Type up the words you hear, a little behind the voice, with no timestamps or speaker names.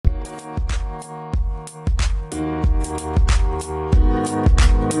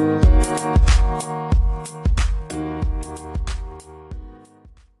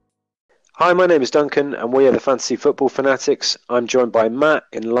Hi, my name is Duncan, and we are the Fantasy Football Fanatics. I'm joined by Matt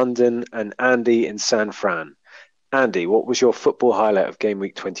in London and Andy in San Fran. Andy, what was your football highlight of game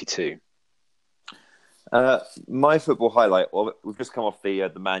week 22? My football highlight. Well, we've just come off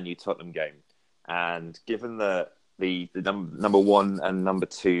the Man U Tottenham game, and given the number one and number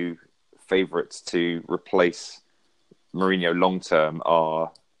two favourites to replace Mourinho long term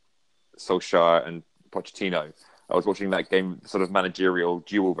are Solskjaer and Pochettino, I was watching that game, sort of managerial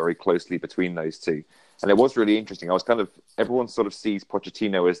duel, very closely between those two, and it was really interesting. Everyone sort of sees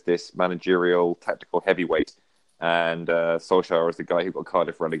Pochettino as this managerial, tactical heavyweight, and Solskjaer as the guy who got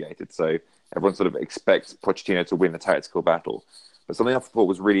Cardiff relegated. So everyone sort of expects Pochettino to win the tactical battle. But something I thought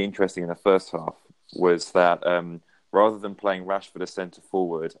was really interesting in the first half was that rather than playing Rashford as centre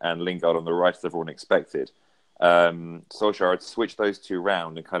forward and Lingard on the right as everyone expected, Solskjaer had switched those two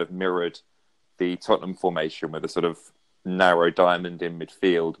round and kind of mirrored the Tottenham formation with a sort of narrow diamond in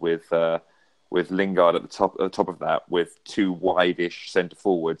midfield with Lingard at the top of that, with two wide-ish centre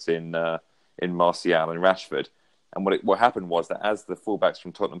forwards in Martial and Rashford. And what happened was that as the fullbacks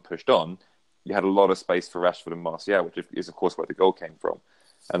from Tottenham pushed on, you had a lot of space for Rashford and Martial, which is of course where the goal came from.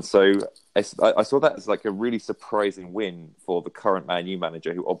 And so I saw that as like a really surprising win for the current Man U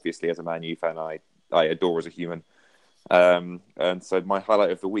manager, who obviously, as a Man U fan, I adore as a human. And so my highlight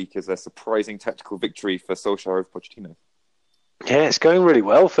of the week is a surprising tactical victory for Solskjaer over Pochettino. Yeah, it's going really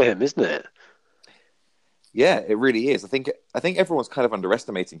well for him, isn't it? Yeah, it really is. I think everyone's kind of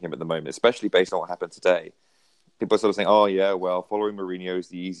underestimating him at the moment, especially based on what happened today. People are sort of saying, "Oh yeah, well, following Mourinho is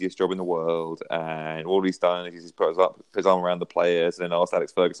the easiest job in the world, and all he's done is he's put his arm around the players and then asked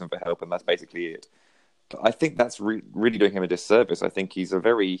Alex Ferguson for help, and that's basically it." But I think that's really doing him a disservice. I think he's a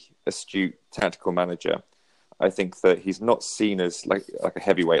very astute tactical manager. I think that he's not seen as like a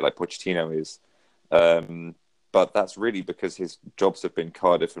heavyweight like Pochettino is, but that's really because his jobs have been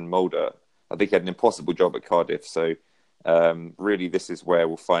Cardiff and Mulder. I think he had an impossible job at Cardiff, so really this is where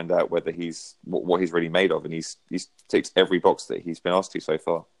we'll find out whether he's what he's really made of, and he's ticks every box that he's been asked to so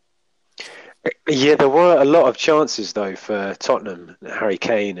far. Yeah, there were a lot of chances though for Tottenham, Harry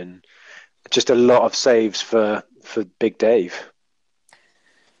Kane, and just a lot of saves for Big Dave.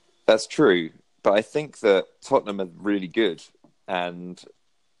 That's true, but I think that Tottenham are really good, and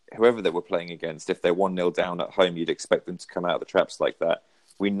whoever they were playing against, if they're 1-0 down at home, you'd expect them to come out of the traps like that.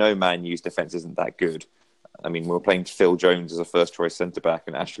 We know Man U's defence isn't that good. I mean, we're playing Phil Jones as a first-choice centre-back,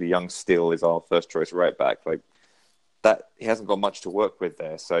 and Ashley Young still is our first-choice right-back. Like that, he hasn't got much to work with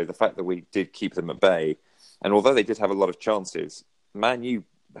there. So the fact that we did keep them at bay, and although they did have a lot of chances, Man U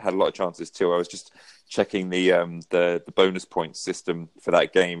had a lot of chances too. I was just checking the bonus points system for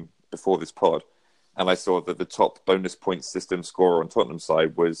that game before this pod, and I saw that the top bonus points system scorer on Tottenham's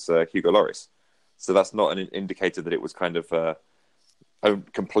side was Hugo Lloris. So that's not an indicator that it was kind of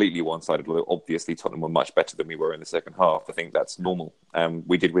completely one-sided, although obviously Tottenham were much better than we were in the second half. I think that's normal.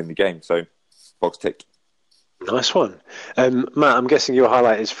 We did win the game, so box ticked. Nice one. Matt, I'm guessing your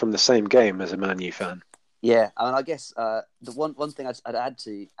highlight is from the same game as a Man U fan. Yeah, I mean, I guess the one thing I'd add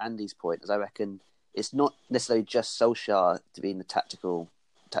to Andy's point is I reckon it's not necessarily just Solskjaer to being the tactical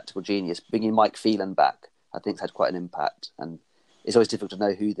genius. Bringing Mike Phelan back, I think, has had quite an impact, and it's always difficult to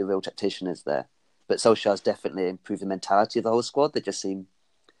know who the real tactician is there. But Solskjaer's definitely improved the mentality of the whole squad. They just seem...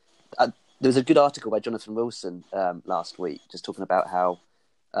 there was a good article by Jonathan Wilson last week, just talking about how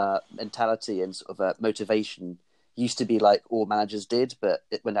mentality and sort of motivation used to be like all managers did, but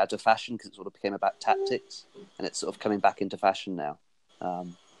it went out of fashion because it sort of became about tactics, and it's sort of coming back into fashion now.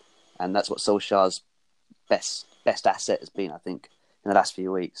 And that's what Solskjaer's best asset has been, I think, in the last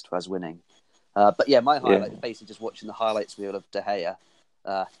few weeks to us winning. But yeah, my highlight is basically just watching the highlights reel of De Gea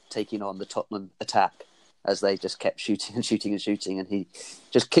taking on the Tottenham attack as they just kept shooting and shooting and shooting, and he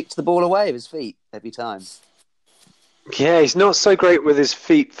just kicked the ball away with his feet every time. Yeah, he's not so great with his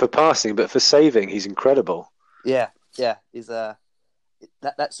feet for passing, but for saving, he's incredible. Yeah, he's that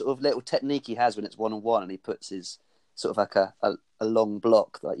sort of little technique he has when it's 1-on-1, and he puts his sort of like a long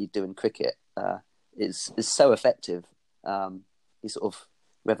block like you do in cricket is so effective. He sort of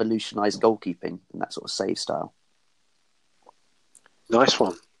revolutionised goalkeeping in that sort of save style. Nice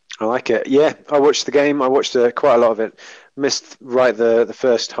one. I like it. Yeah, I watched the game. I watched quite a lot of it. Missed the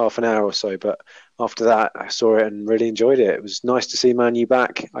first half an hour or so, but after that, I saw it and really enjoyed it. It was nice to see Man U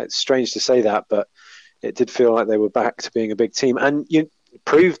back. It's strange to say that, but it did feel like they were back to being a big team. And you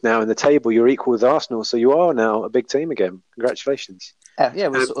proved now in the table you're equal with Arsenal, so you are now a big team again. Congratulations. Yeah,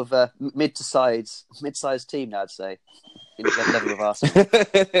 we're sort of a mid-sized team now, I'd say, in the level of Arsenal.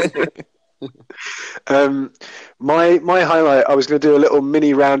 Um, my highlight, I was going to do a little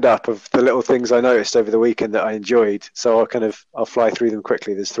mini roundup of the little things I noticed over the weekend that I enjoyed. So I'll fly through them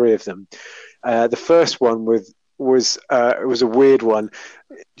quickly. There's three of them. The first one was it was a weird one.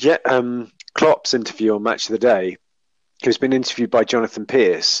 Klopp's interview on Match of the Day. He's been interviewed by Jonathan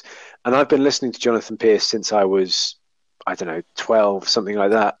Pearce, and I've been listening to Jonathan Pearce since I was, I don't know, 12, something like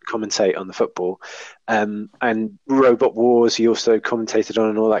that, commentate on the football. And Robot Wars, he also commentated on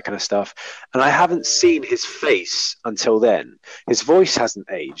and all that kind of stuff. And I haven't seen his face until then. His voice hasn't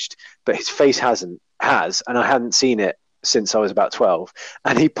aged, but his face has, and I hadn't seen it since I was about 12.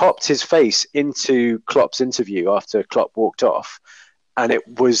 And he popped his face into Klopp's interview after Klopp walked off. And it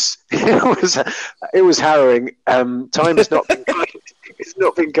was it was harrowing. Time has not been kind. It's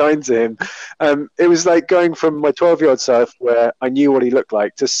not been kind to him. It was like going from my 12-year-old self, where I knew what he looked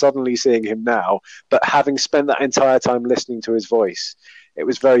like, to suddenly seeing him now, but having spent that entire time listening to his voice. It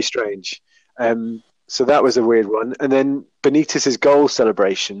was very strange. So that was a weird one. And then Benitez's goal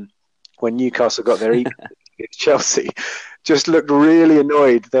celebration when Newcastle got their against Chelsea just looked really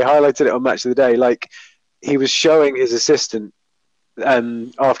annoyed. They highlighted it on Match of the Day, like he was showing his assistant.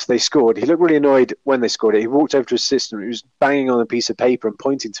 After they scored, he looked really annoyed when they scored it. He walked over to his assistant, who was banging on a piece of paper and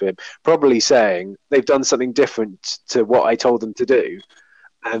pointing to him, probably saying they've done something different to what I told them to do,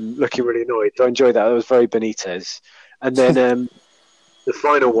 and looking really annoyed. So I enjoyed that. That was very Benitez. And then the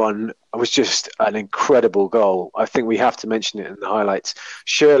final one was just an incredible goal. I think we have to mention it in the highlights.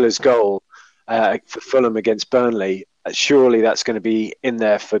 Schürrle's goal for Fulham against Burnley. Surely that's going to be in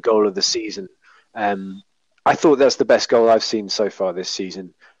there for goal of the season. I thought that's the best goal I've seen so far this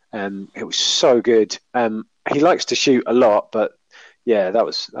season. It was so good. He likes to shoot a lot, but yeah, that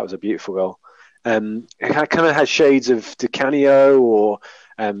was a beautiful goal. It kind of had shades of Di Canio or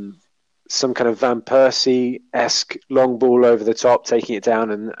some kind of Van Persie-esque long ball over the top, taking it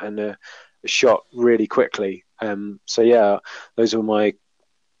down and a shot really quickly. So yeah, those were my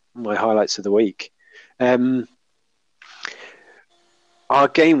highlights of the week. Our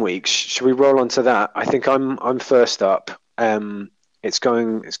game weeks. Should we roll on to that? I think I'm first up. It's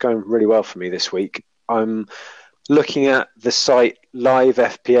going really well for me this week. I'm looking at the site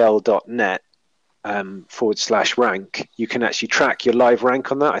livefpl.net /rank. You can actually track your live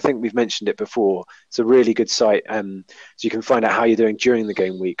rank on that. I think we've mentioned it before. It's a really good site, so you can find out how you're doing during the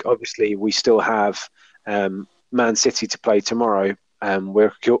game week. Obviously, we still have Man City to play tomorrow.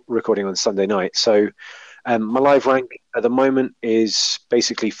 We're recording on Sunday night, so. My live rank at the moment is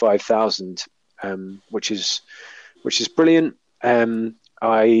basically 5,000, which is brilliant.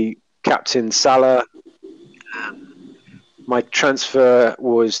 I captained Salah. My transfer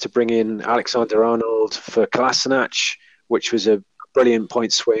was to bring in Alexander Arnold for Kolasinac, which was a brilliant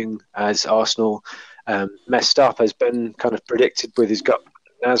point swing as Arsenal messed up, as Ben kind of predicted with his gut.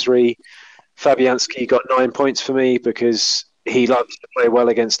 Nasri. Fabianski got 9 points for me because he loves to play well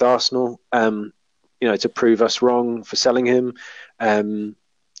against Arsenal. To prove us wrong for selling him. Digne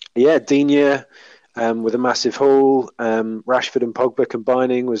with a massive haul. Rashford and Pogba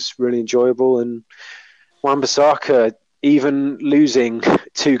combining was really enjoyable. And Wan-Bissaka, even losing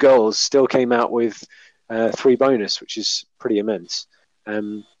 2 goals, still came out with 3 bonus, which is pretty immense.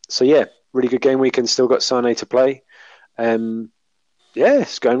 Really good game week and still got Sane to play.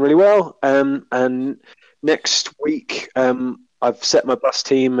 It's going really well. And next week, I've set my bus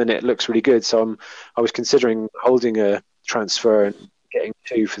team and it looks really good. So I was considering holding a transfer and getting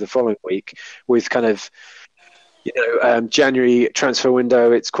 2 for the following week with kind of, January transfer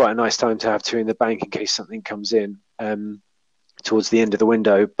window. It's quite a nice time to have 2 in the bank in case something comes in towards the end of the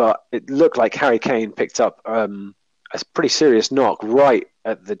window. But it looked like Harry Kane picked up a pretty serious knock right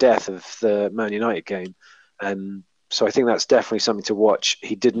at the death of the Man United game. So I think that's definitely something to watch.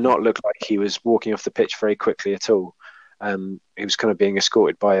 He did not look like he was walking off the pitch very quickly at all. He was kind of being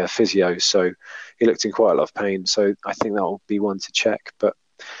escorted by a physio, so he looked in quite a lot of pain. So I think that will be one to check. But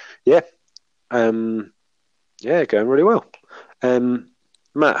going really well.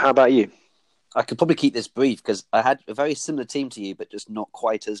 Matt, how about you? I could probably keep this brief because I had a very similar team to you, but just not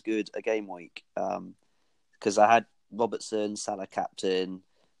quite as good a game week. Because I had Robertson, Salah captain,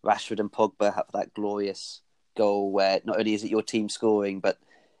 Rashford and Pogba have that glorious goal where not only is it your team scoring, but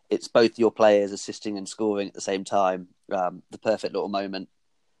it's both your players assisting and scoring at the same time. The perfect little moment.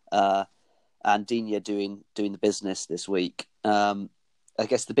 And Digne doing the business this week. I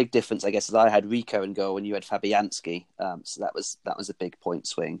guess the big difference, is I had Rico in goal and you had Fabianski. So that was a big point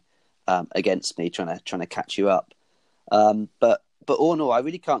swing against me, trying to catch you up. But all in all, I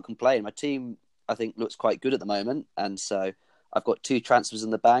really can't complain. My team, I think, looks quite good at the moment, and so I've got 2 transfers in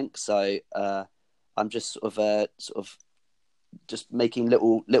the bank. So I'm just sort of just making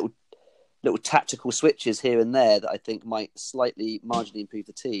little little tactical switches here and there that I think might slightly marginally improve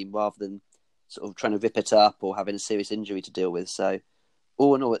the team rather than sort of trying to rip it up or having a serious injury to deal with. So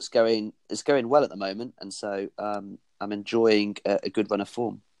all in all, it's going well at the moment, and so I'm enjoying a good run of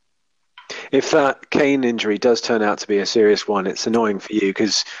form. If that Kane injury does turn out to be a serious one, it's annoying for you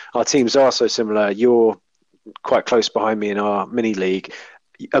because our teams are so similar. You're quite close behind me in our mini league.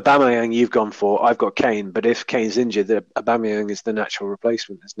 Aubameyang you've gone for, I've got Kane, but if Kane's injured, Aubameyang is the natural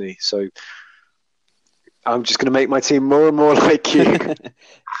replacement, isn't he? So I'm just going to make my team more and more like you.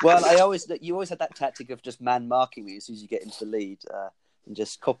 Well, you always had that tactic of just man marking me as soon as you get into the lead and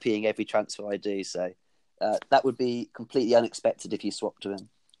just copying every transfer I do. So that would be completely unexpected if you swapped to him.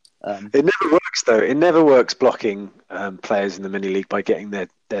 It never works though. It never works blocking players in the mini league by getting their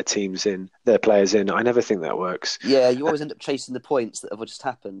teams in, their players in. I never think that works. Yeah, you always end up chasing the points that have just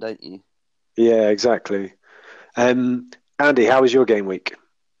happened, don't you? Yeah, exactly. Andy, how was your game week?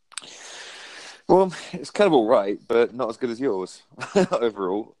 Well, it's kind of all right, but not as good as yours.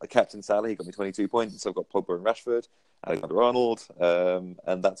 Overall, Captain Sally, he got me 22 points. I've got Pogba and Rashford, Alexander-Arnold,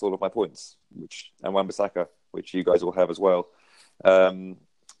 and that's all of my points, and Wan-Bissaka, which you guys all have as well.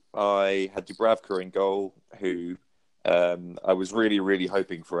 I had Dubravka in goal, who I was really, really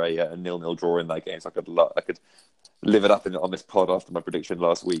hoping for a 0-0 draw in that game, so I could live it up on this pod after my prediction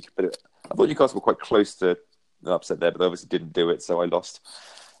last week. But I thought Newcastle were quite close to an upset there, but they obviously didn't do it, so I lost.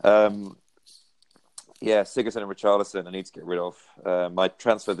 Sigurdsson and Richarlison I need to get rid of. My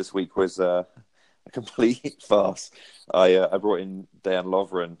transfer this week was a complete farce. I brought in Dejan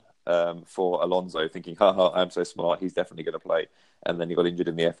Lovren for Alonso, thinking, I'm so smart, he's definitely going to play. And then he got injured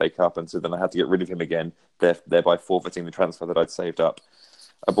in the FA Cup, and so then I had to get rid of him again, thereby forfeiting the transfer that I'd saved up.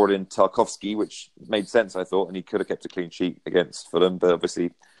 I brought in Tarkowski, which made sense, I thought, and he could have kept a clean sheet against Fulham, but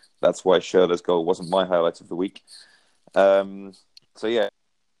obviously that's why Schürrle's goal wasn't my highlight of the week. 4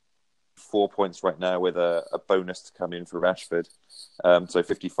 points right now with a bonus to come in for Rashford. So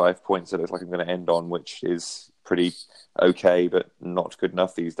 55 points it looks like I'm going to end on, which is pretty okay, but not good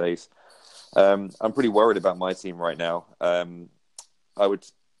enough these days. I'm pretty worried about my team right now. I would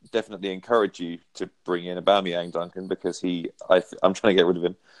definitely encourage you to bring in Aubameyang, Duncan, because I'm trying to get rid of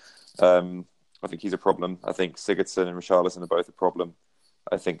him. I think he's a problem. I think Sigurdsson and Richarlison are both a problem.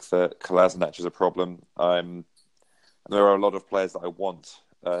 I think that Kolasinac is a problem. There are a lot of players that I want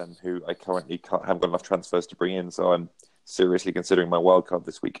who I currently haven't got enough transfers to bring in, so I'm seriously considering my wildcard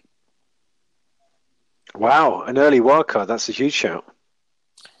this week. Wow, an early wildcard, that's a huge shout.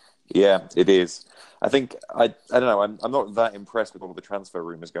 Yeah, it is. I think I don't know. I'm not that impressed with all of the transfer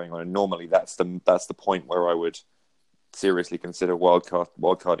rumours going on. And normally, that's the point where I would seriously consider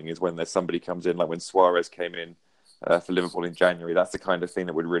wildcarding is when there's somebody comes in, like when Suarez came in for Liverpool in January. That's the kind of thing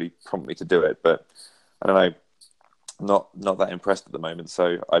that would really prompt me to do it. But I don't know, not that impressed at the moment.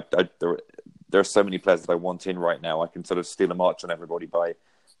 So there are so many players that I want in right now. I can sort of steal a march on everybody by,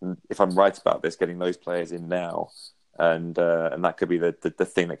 if I'm right about this, getting those players in now, and that could be the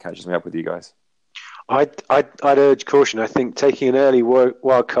thing that catches me up with you guys. I'd urge caution. I think taking an early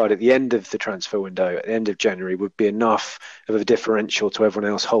wild card at the end of the transfer window, at the end of January, would be enough of a differential to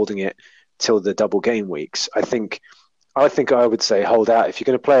everyone else holding it till the double game weeks. I think I would say hold out. If you're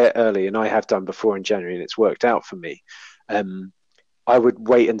going to play it early, and I have done before in January, and it's worked out for me, I would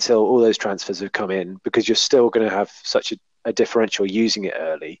wait until all those transfers have come in, because you're still going to have such a differential using it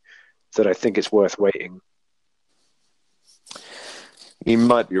early that I think it's worth waiting. You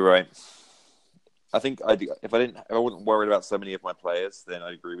might be right. I think if I wasn't worried about so many of my players, then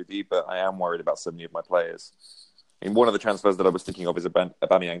I'd agree with you. But I am worried about so many of my players. I mean, one of the transfers that I was thinking of is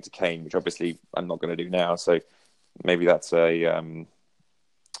Aubameyang to Kane, which obviously I'm not going to do now. So maybe that's a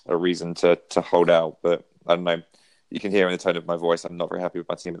reason to hold out. But I don't know. You can hear in the tone of my voice, I'm not very happy with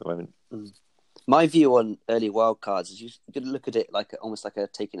my team at the moment. My view on early wildcards is you could look at it like almost like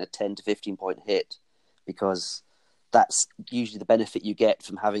taking a 10 to 15 point hit, because that's usually the benefit you get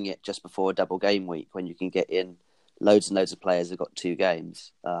from having it just before a double game week, when you can get in loads and loads of players who've got 2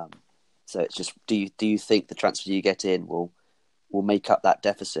 games. So it's just, do you think the transfers you get in will make up that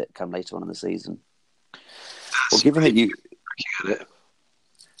deficit come later on in the season? Well, given that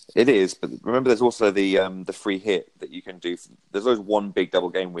it is, but remember, there's also the free hit that you can do. There's always one big double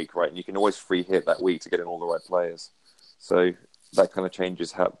game week, right? And you can always free hit that week to get in all the right players. So that kind of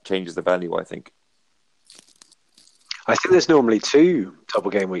changes the value, I think. I think there's normally 2 double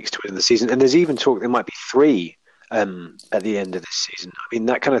game weeks to win the season, and there's even talk there might be 3 at the end of this season. I mean,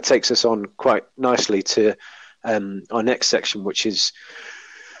 that kind of takes us on quite nicely to our next section, which is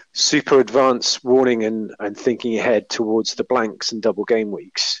super advanced warning and thinking ahead towards the blanks and double game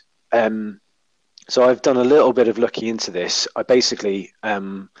weeks. So I've done a little bit of looking into this. I basically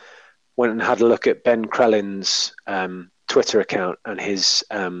went and had a look at Ben Crellin's Twitter account and his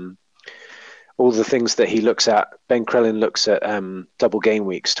all the things that he looks at. Ben Crellin looks at double game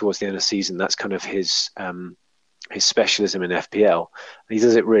weeks towards the end of the season. That's kind of his specialism in FPL. And he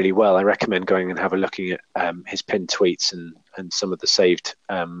does it really well. I recommend going and have a looking at his pinned tweets and some of the saved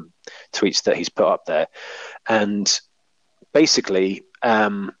tweets that he's put up there. And basically,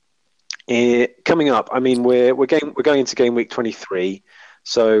 coming up, I mean, we're going into game week 23.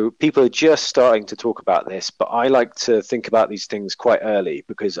 So people are just starting to talk about this, but I like to think about these things quite early,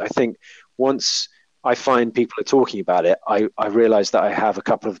 because I think once I find people are talking about it, I realize that I have a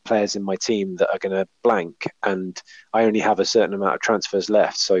couple of players in my team that are going to blank, and I only have a certain amount of transfers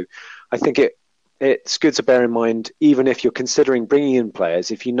left. So I think it's good to bear in mind, even if you're considering bringing in players,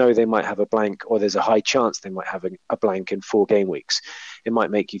 if you know they might have a blank, or there's a high chance they might have a blank in 4 game weeks, it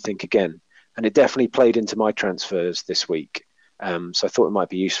might make you think again. And it definitely played into my transfers this week. So I thought it might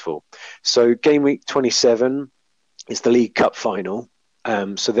be useful. So game week 27 is the League Cup final.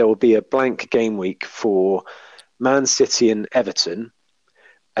 So there will be a blank game week for Man City and Everton.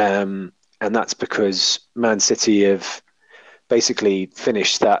 And that's because Man City have basically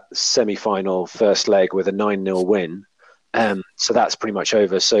finished that semi-final first leg with a 9-0 win. So that's pretty much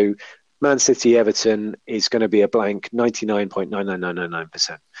over. So Man City Everton is going to be a blank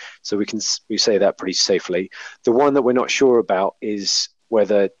 99.99999%. So we say that pretty safely. The one that we're not sure about is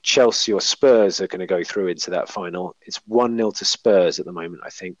whether Chelsea or Spurs are going to go through into that final. It's 1-0 to Spurs at the moment, I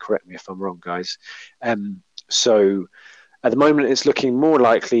think. Correct me if I'm wrong, guys. So at the moment, it's looking more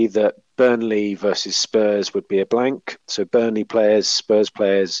likely that Burnley versus Spurs would be a blank. So Burnley players, Spurs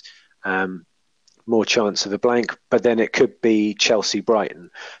players, more chance of a blank, but then it could be Chelsea-Brighton.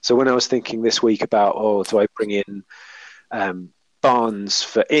 So when I was thinking this week about, do I bring in Barnes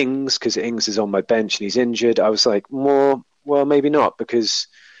for Ings, because Ings is on my bench and he's injured, I was like, well, maybe not, because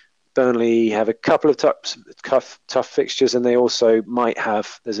Burnley have a couple of tough fixtures, and they also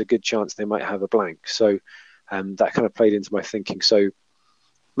there's a good chance they might have a blank. So that kind of played into my thinking. So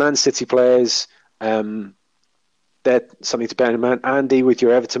Man City players, they're something to bear in mind. Andy, with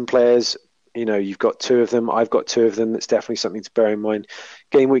your Everton players, you've got 2 of them. I've got 2 of them. That's definitely something to bear in mind.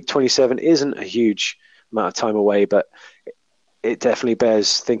 Game week 27 isn't a huge amount of time away, but it definitely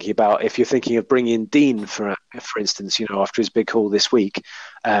bears thinking about. If you're thinking of bringing in Dean, for instance, after his big haul this week,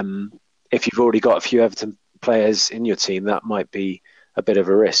 if you've already got a few Everton players in your team, that might be a bit of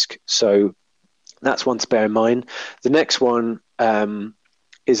a risk. So that's one to bear in mind. The next one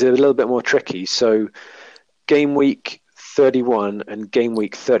is a little bit more tricky. So game week 31 and game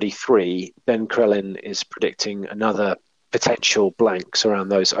week 33, Ben Crellin is predicting another potential blanks around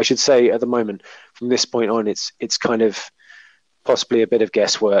those. I should say at the moment, from this point on, it's kind of possibly a bit of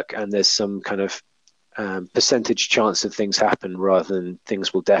guesswork, and there's some kind of percentage chance that things happen rather than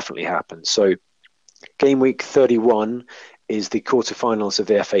things will definitely happen. So game week 31 is the quarterfinals of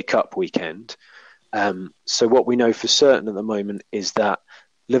the FA Cup weekend. So what we know for certain at the moment is that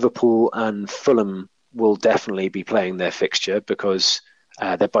Liverpool and Fulham will definitely be playing their fixture, because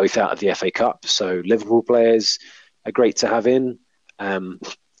they're both out of the FA Cup. So Liverpool players are great to have in.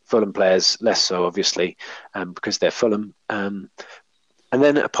 Fulham players less so, obviously, because they're Fulham. And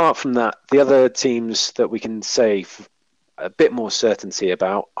then apart from that, the other teams that we can say a bit more certainty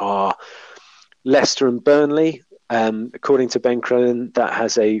about are Leicester and Burnley. According to Ben Crellin, that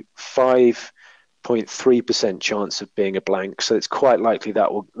has a 5.3% chance of being a blank. So it's quite likely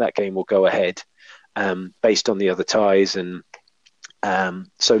that game will go ahead. Based on the other ties. And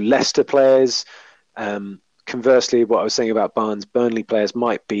so Leicester players, conversely, what I was saying about Burnley players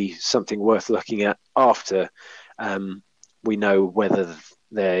might be something worth looking at after we know whether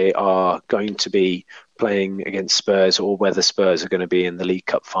they are going to be playing against Spurs, or whether Spurs are going to be in the League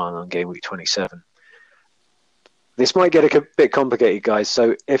Cup final in game week 27. This might get a bit complicated, guys,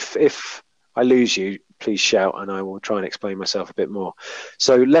 so if I lose you, please shout and I will try and explain myself a bit more.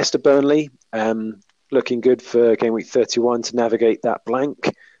 So Leicester Burnley, looking good for game week 31 to navigate that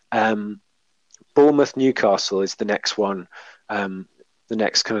blank. Bournemouth Newcastle is the next one, the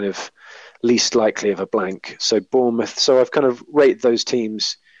next kind of least likely of a blank. So Bournemouth. So I've kind of rated those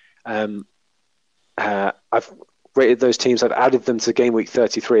teams. I've added them to game week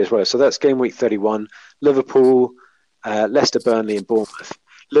 33 as well. So that's game week 31. Liverpool, Leicester, Burnley, and Bournemouth.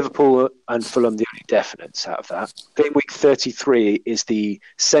 Liverpool and Fulham, the only definites out of that. Game week 33 is the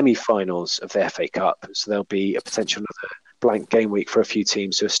semi-finals of the FA Cup. So there'll be a potential another blank game week for a few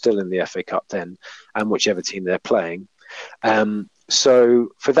teams who are still in the FA Cup then, and whichever team they're playing. So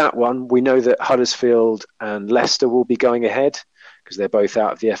for that one, we know that Huddersfield and Leicester will be going ahead because they're both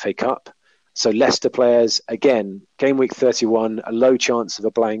out of the FA Cup. So Leicester players, again, game week 31, a low chance of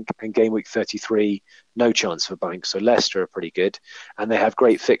a blank, and game week 33, no chance of a blank. So Leicester are pretty good, and they have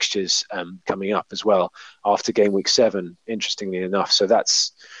great fixtures coming up as well after game week 7, interestingly enough. So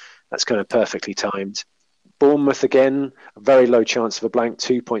that's kind of perfectly timed. Bournemouth, again, a very low chance of a blank,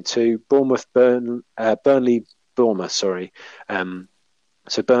 2.2. Burnley, Bournemouth, sorry.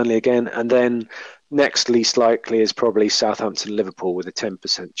 So Burnley again, and then next least likely is probably Southampton, Liverpool with a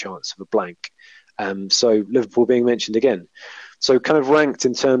 10% chance of a blank. So Liverpool being mentioned again. So kind of ranked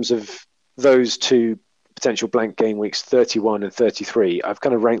in terms of those two potential blank game weeks, 31 and 33. I've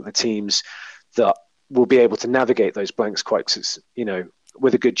kind of ranked the teams that will be able to navigate those blanks quite,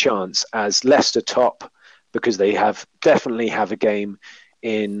 with a good chance, as Leicester top, because they definitely have a game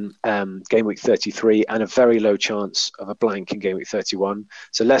in game week 33 and a very low chance of a blank in game week 31.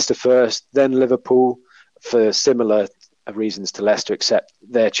 So Leicester first, then Liverpool for similar reasons to Leicester, except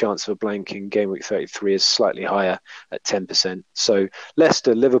their chance of a blank in game week 33 is slightly higher at 10%. So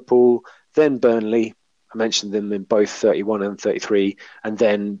Leicester, Liverpool, then Burnley. I mentioned them in both 31 and 33, and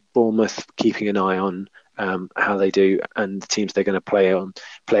then Bournemouth, keeping an eye on how they do and the teams they're going to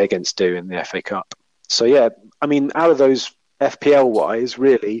play against do in the FA Cup. So yeah, I mean, out of those FPL-wise,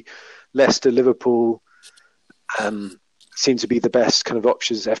 really, Leicester, Liverpool seem to be the best kind of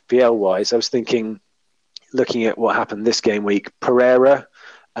options FPL-wise. I was thinking, looking at what happened this game week, Pereira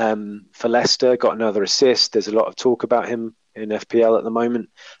for Leicester got another assist. There's a lot of talk about him in FPL at the moment.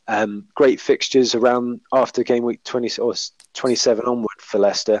 Great fixtures around after game week 20 or 27 onward for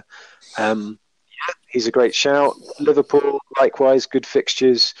Leicester. He's a great shout. Liverpool, likewise, good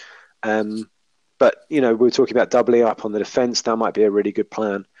fixtures. But, we were talking about doubling up on the defence. That might be a really good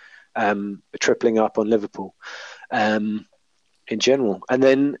plan. Tripling up on Liverpool in general. And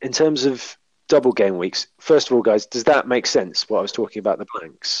then in terms of double game weeks, first of all, guys, does that make sense, what I was talking about, the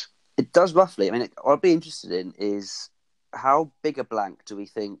blanks? It does roughly. I mean, what I'd be interested in is how big a blank do we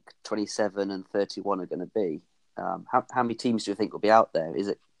think 27 and 31 are going to be? How many teams do you think will be out there? Is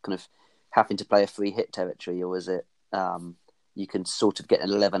it kind of having to play a free hit territory, or is it you can sort of get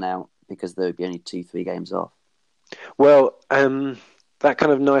an 11 out because there would be only 2-3 games off? Well, that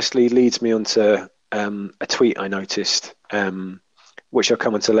kind of nicely leads me onto a tweet I noticed, which I'll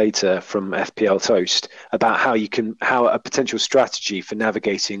come onto later, from FPL Toast, about how a potential strategy for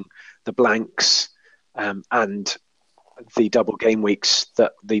navigating the blanks and the double game weeks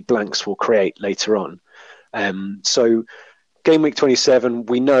that the blanks will create later on. So game week 27,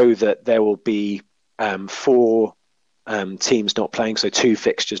 we know that there will be 4 teams not playing, so 2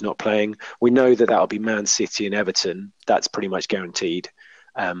 fixtures not playing. We know that will be Man City and Everton. That's pretty much guaranteed.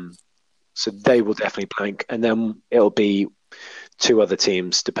 So they will definitely blank. And then it'll be 2 other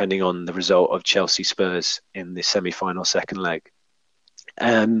teams, depending on the result of Chelsea Spurs in the semi-final second leg.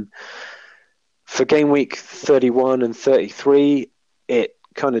 For game week 31 and 33, it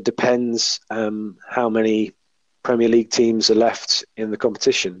kind of depends how many Premier League teams are left in the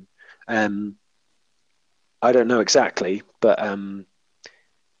competition. I don't know exactly, but I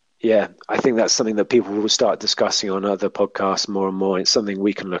think that's something that people will start discussing on other podcasts more and more. It's something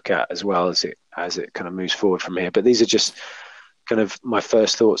we can look at as well as it kind of moves forward from here. But these are just kind of my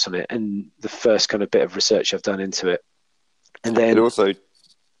first thoughts on it and the first kind of bit of research I've done into it. And then it also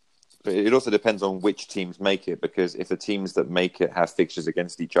depends on which teams make it, because if the teams that make it have fixtures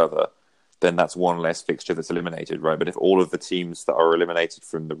against each other, then that's one less fixture that's eliminated, right? But if all of the teams that are eliminated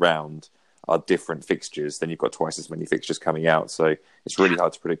from the round are different fixtures, then you've got twice as many fixtures coming out. So it's really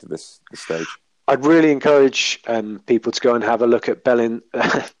hard to predict at this stage. I'd really encourage people to go and have a look at Ben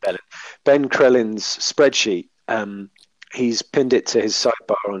Crellin's spreadsheet. He's pinned it to his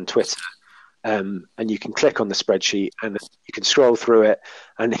sidebar on Twitter, and you can click on the spreadsheet and you can scroll through it.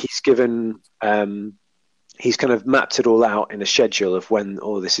 And he's given, he's kind of mapped it all out in a schedule of when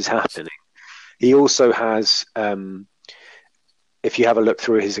all this is happening. He also has, if you have a look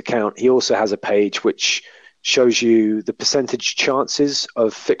through his account, he also has a page which shows you the percentage chances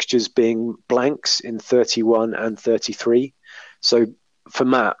of fixtures being blanks in 31 and 33. So for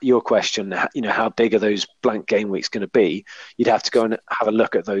Matt, your question, how big are those blank game weeks going to be? You'd have to go and have a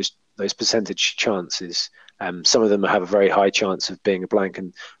look at those percentage chances. Some of them have a very high chance of being a blank,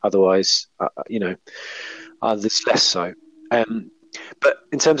 and otherwise, others less so. But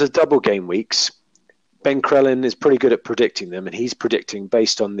in terms of double game weeks, Ben Crellin is pretty good at predicting them, and he's predicting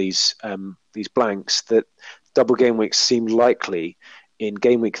based on these blanks that double game weeks seem likely in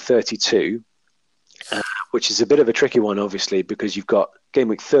game week 32, which is a bit of a tricky one, obviously, because you've got game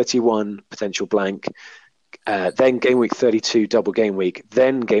week 31 potential blank, then game week 32 double game week,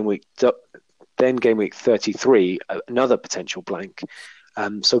 then game week 33 another potential blank,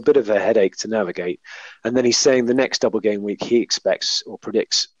 So a bit of a headache to navigate. And then he's saying the next double game week he expects or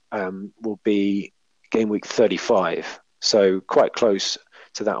predicts will be game week 35. So quite close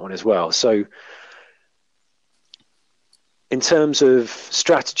to that one as well. So in terms of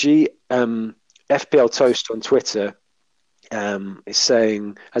strategy, FPL Toast on Twitter is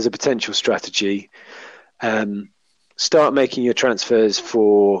saying, as a potential strategy, start making your transfers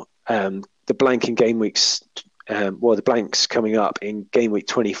for the blank in game weeks, the blanks coming up in game week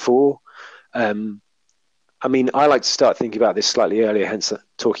 24. I mean, I like to start thinking about this slightly earlier, hence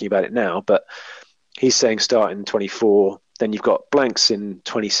talking about it now, but he's saying start in 24, then you've got blanks in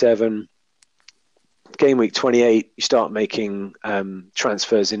 27. Game week 28, you start making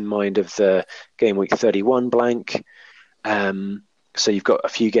transfers in mind of the game week 31 blank. So you've got a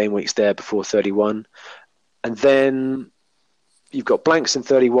few game weeks there before 31. And then you've got blanks in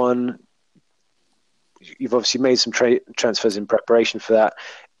 31. You've obviously made some transfers in preparation for that.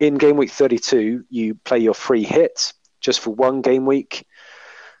 In game week 32, you play your free hit just for one game week.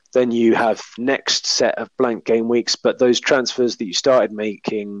 Then you have next set of blank game weeks, but those transfers that you started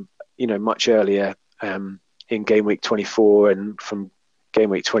making, much earlier in game week 24 and from game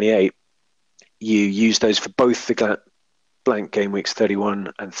week 28, you use those for both the blank game weeks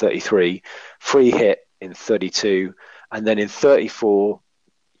 31 and 33, free hit in 32, and then in 34,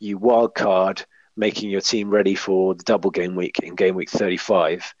 you wildcard, making your team ready for the double game week in game week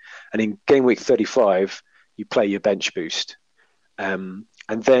 35. And in game week 35, you play your bench boost. And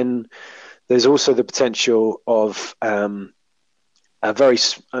then there's also the potential of a very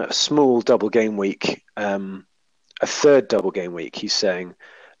small double game week, a third double game week, he's saying,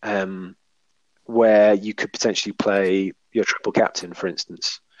 where you could potentially play your triple captain, for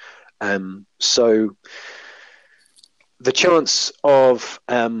instance. So the chance of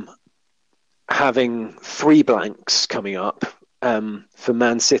having three blanks coming up for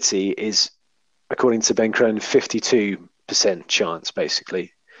Man City is, according to Ben Crone, 52% chance,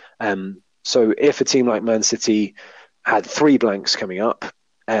 basically. So if a team like Man City had three blanks coming up,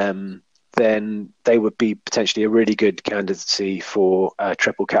 then they would be potentially a really good candidacy for a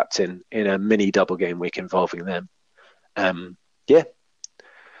triple captain in a mini double game week involving them. Yeah.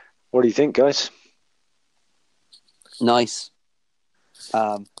 What do you think, guys? Nice.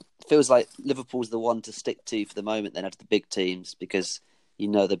 Feels like Liverpool's the one to stick to for the moment then out of the big teams, because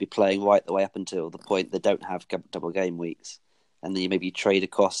they'll be playing right the way up until the point they don't have double game weeks. And then you maybe trade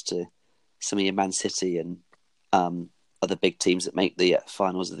across to some of your Man City and other big teams that make the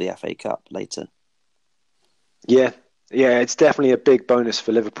finals of the FA Cup later. Yeah, it's definitely a big bonus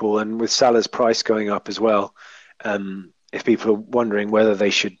for Liverpool, and with Salah's price going up as well, if people are wondering whether they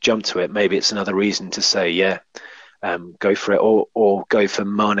should jump to it, maybe it's another reason to say, go for it, or go for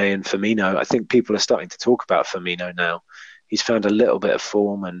Mane and Firmino. I think people are starting to talk about Firmino now. He's found a little bit of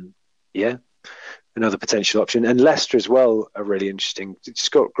form, and another potential option. And Leicester as well are really interesting. It's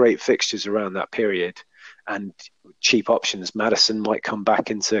got great fixtures around that period and cheap options. Maddison might come back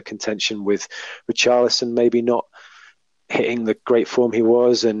into contention with Richarlison, maybe not hitting the great form he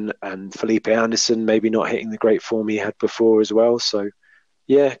was, and Felipe Anderson maybe not hitting the great form he had before as well. So,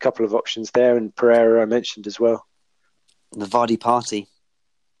 a couple of options there. And Pereira I mentioned as well. The Vardy party.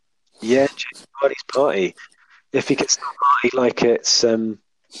 Yeah, Vardy's party. If he gets party like it's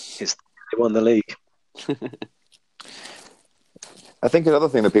they won the league. I think another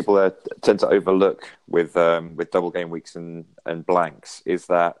thing that people tend to overlook with double game weeks and blanks is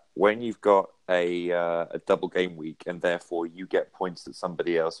that when you've got a double game week and therefore you get points that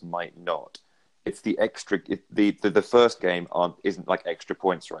somebody else might not, it's the extra. The first game isn't like extra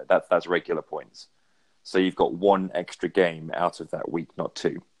points, right? That's regular points. So you've got one extra game out of that week, not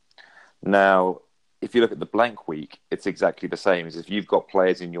two. Now, if you look at the blank week, it's exactly the same as if you've got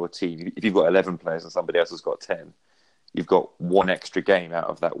players in your team. If you've got 11 players and somebody else has got 10, you've got one extra game out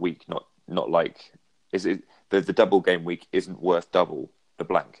of that week. Not like the double game week isn't worth double the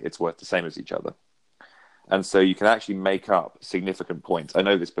blank. It's worth the same as each other. And so you can actually make up significant points. I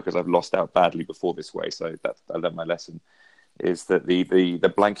know this because I've lost out badly before this way, so I learned my lesson. Is that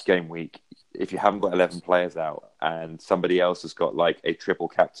the blank game week, if you haven't got 11 players out and somebody else has got like a triple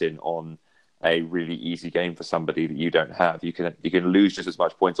captain on a really easy game for somebody that you don't have, you can lose just as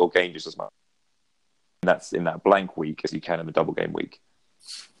much points or gain just as much. And that's in that blank week as you can in the double game week.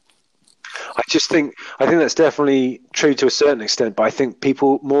 I think that's definitely true to a certain extent, but I think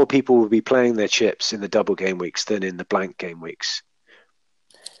more people will be playing their chips in the double game weeks than in the blank game weeks.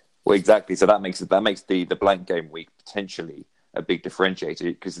 Well, exactly. So that makes the blank game week potentially a big differentiator,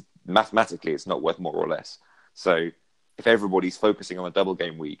 because mathematically it's not worth more or less. So if everybody's focusing on a double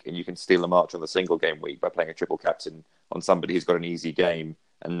game week and you can steal a march on the single game week by playing a triple captain on somebody who's got an easy game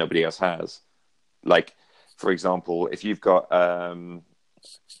and nobody else has. Like, for example, if you've got,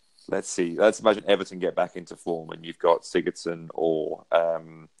 let's imagine Everton get back into form and you've got Sigurdsson or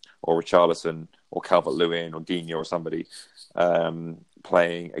Richarlison or Calvert-Lewin or Digne or somebody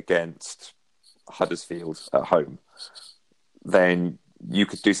playing against Huddersfield at home, then you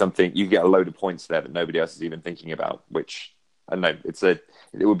could do something. You get a load of points there that nobody else is even thinking about. Which I don't know,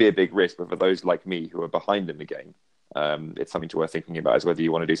 it would be a big risk, but for those like me who are behind in the game, it's something to worth thinking about. Is whether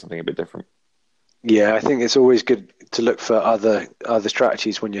you want to do something a bit different. Yeah, I think it's always good to look for other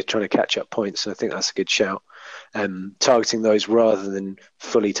strategies when you're trying to catch up points. I think that's a good shout. Targeting those rather than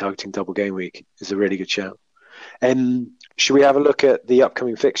fully targeting double game week is a really good shout. Should we have a look at the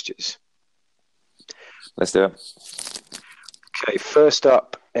upcoming fixtures? Let's do it. Okay, first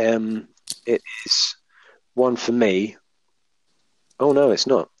up, it is one for me. Oh no, it's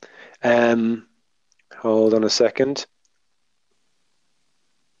not. Hold on a second.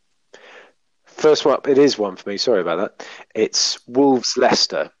 First one up, it is one for me. Sorry about that. It's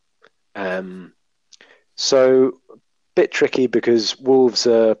Wolves-Leicester. So, a bit tricky because Wolves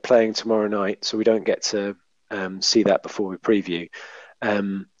are playing tomorrow night, so we don't get to see that before we preview.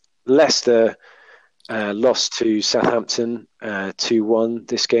 Leicester lost to Southampton 2-1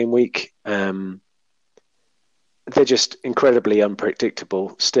 this game week. They're just incredibly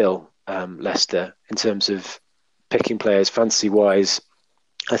unpredictable still, Leicester, in terms of picking players fantasy-wise.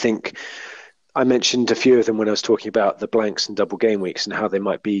 I think I mentioned a few of them when I was talking about the blanks and double game weeks and how they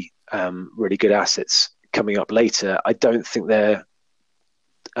might be really good assets coming up later. I don't think they're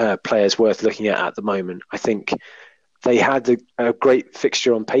players worth looking at the moment. I think they had a great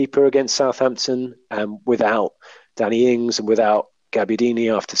fixture on paper against Southampton without Danny Ings and without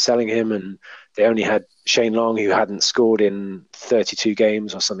Gabbiadini after selling him, and they only had Shane Long, who hadn't scored in 32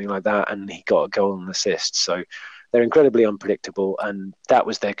 games or something like that, and he got a goal and assist. So they're incredibly unpredictable, and that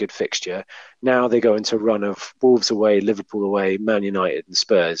was their good fixture. Now they go into a run of Wolves away, Liverpool away, Man United and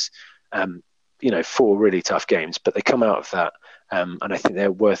Spurs. 4 really tough games, but they come out of that, and I think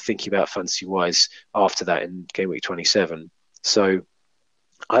they're worth thinking about fantasy-wise after that in game week 27. So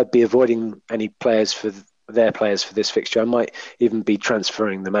I'd be avoiding any players for this fixture. I might even be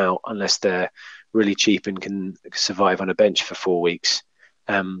transferring them out unless they're really cheap and can survive on a bench for 4 weeks.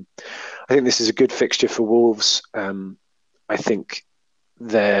 I think this is a good fixture for Wolves. I think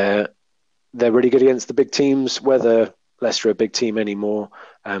they're really good against the big teams. Whether Leicester are a big team anymore,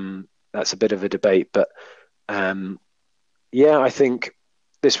 that's a bit of a debate. But I think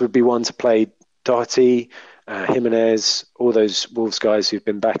this would be one to play Doherty, Jimenez, all those Wolves guys who've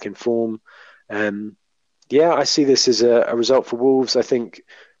been back in form. I see this as a result for Wolves. I think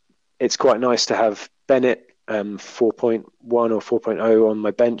it's quite nice to have Bennett 4.1 or 4.0 on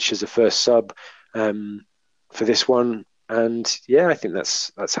my bench as a first sub for this one. And I think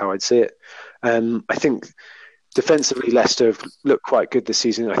that's how I'd see it. I think defensively, Leicester have looked quite good this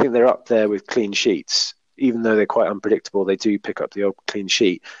season. I think they're up there with clean sheets. Even though they're quite unpredictable, they do pick up the old clean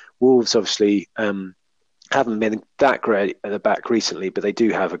sheet. Wolves obviously haven't been that great at the back recently, but they do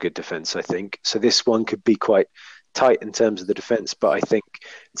have a good defence, I think. So this one could be quite tight in terms of the defence, but I think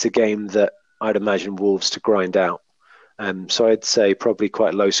it's a game that I'd imagine Wolves to grind out. So I'd say probably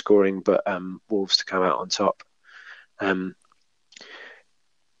quite low scoring, but Wolves to come out on top.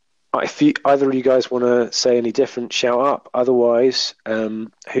 If either of you guys want to say any different, shout up. Otherwise,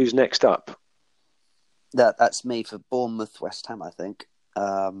 who's next up? That's me for Bournemouth, West Ham, I think.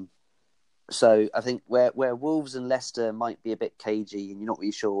 So I think where Wolves and Leicester might be a bit cagey and you're not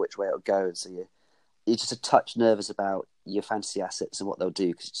really sure which way it'll go, so you're just a touch nervous about your fantasy assets and what they'll do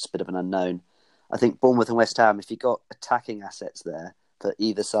because it's just a bit of an unknown. I think Bournemouth and West Ham, if you've got attacking assets there for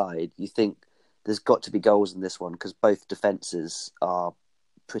either side, you think there's got to be goals in this one because both defences are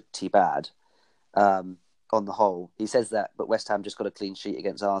pretty bad on the whole. He says that, but West Ham just got a clean sheet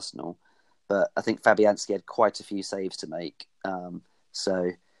against Arsenal. But I think Fabianski had quite a few saves to make.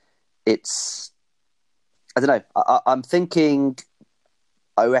 So it's... I don't know. I'm thinking...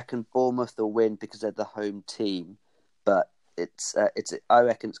 I reckon Bournemouth will win because they're the home team. But I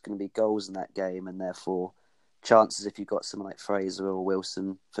reckon it's going to be goals in that game and therefore chances if you've got someone like Fraser or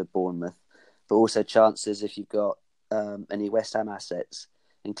Wilson for Bournemouth. But also chances if you've got any West Ham assets,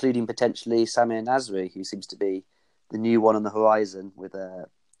 including potentially Samir Nasri, who seems to be the new one on the horizon with a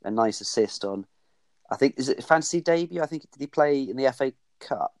nice assist on, I think, is it a fantasy debut? I think, did he play in the FA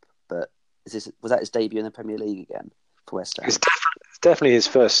Cup? But was that his debut in the Premier League again for West Ham? It's definitely his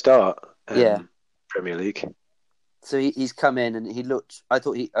first start Premier League. So he's come in and he looked, I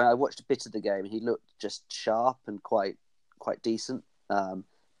watched a bit of the game and he looked just sharp and quite quite decent,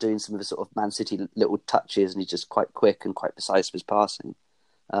 doing some of the sort of Man City little touches, and he's just quite quick and quite precise with his passing.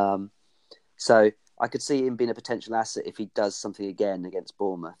 So I could see him being a potential asset if he does something again against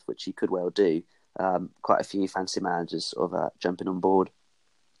Bournemouth, which he could well do. Quite a few fancy managers sort of jumping on board.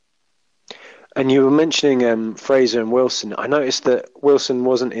 And you were mentioning Fraser and Wilson. I noticed that Wilson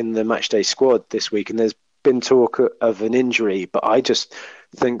wasn't in the matchday squad this week, and there's been talk of an injury, but I just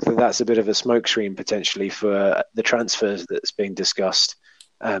think that that's a bit of a smokescreen potentially for the transfers that's being discussed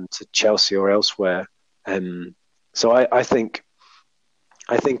to Chelsea or elsewhere. So I think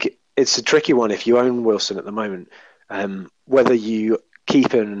it's a tricky one if you own Wilson at the moment, whether you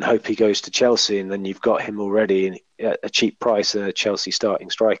keep him and hope he goes to Chelsea and then you've got him already at a cheap price, a Chelsea starting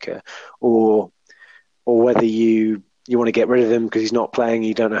striker, or whether you want to get rid of him because he's not playing,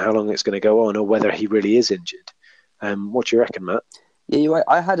 you don't know how long it's going to go on, or whether he really is injured. What do you reckon, Matt? Yeah, you're right.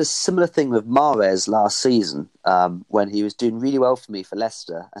 I had a similar thing with Mahrez last season when he was doing really well for me for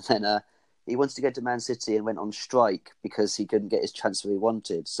Leicester, and then he wanted to go to Man City and went on strike because he couldn't get his transfer he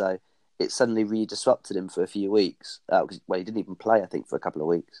wanted. So it suddenly really disrupted him for a few weeks. Well, he didn't even play, I think, for a couple of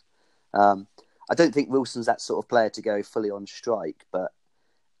weeks. I don't think Wilson's that sort of player to go fully on strike, but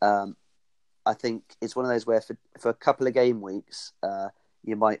I think it's one of those where for a couple of game weeks,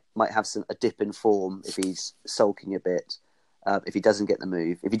 you might have a dip in form if he's sulking a bit. If he doesn't get the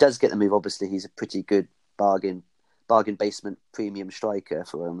move. If he does get the move, obviously he's a pretty good bargain basement premium striker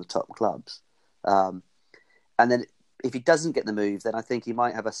for one of the top clubs. And then if he doesn't get the move, then I think he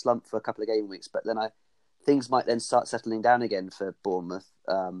might have a slump for a couple of game weeks. But then things might then start settling down again for Bournemouth,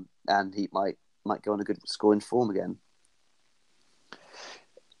 and he might go on a good scoring form again.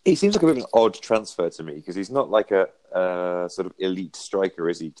 He seems like a bit of an odd transfer to me because he's not like a sort of elite striker,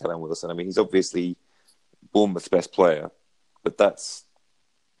 is he, Callum Wilson? I mean, he's obviously Bournemouth's best player, but that's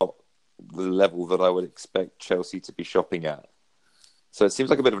not the level that I would expect Chelsea to be shopping at. So it seems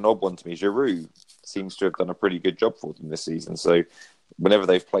like a bit of an odd one to me. Giroud seems to have done a pretty good job for them this season. So whenever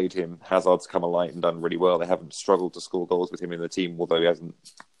they've played him, Hazard's come alight and done really well. They haven't struggled to score goals with him in the team, although he hasn't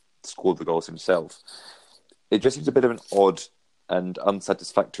scored the goals himself. It just seems a bit of an odd and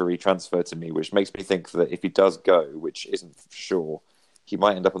unsatisfactory transfer to me, which makes me think that if he does go, which isn't for sure, he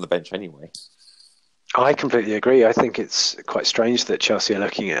might end up on the bench anyway. I completely agree. I think it's quite strange that Chelsea are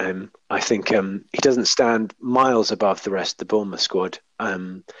looking at him. I think he doesn't stand miles above the rest of the Bournemouth squad.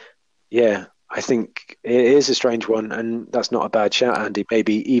 I think it is a strange one, and that's not a bad shout, Andy.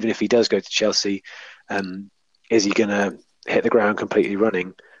 Maybe even if he does go to Chelsea, is he going to hit the ground completely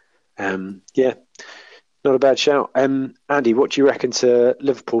running? Not a bad shout. Andy, what do you reckon to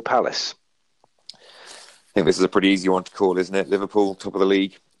Liverpool Palace? I think this is a pretty easy one to call, isn't it? Liverpool, top of the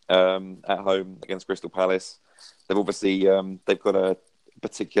league. At home against Crystal Palace. They've obviously they've got a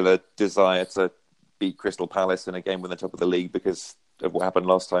particular desire to beat Crystal Palace in a game when they're top of the league because of what happened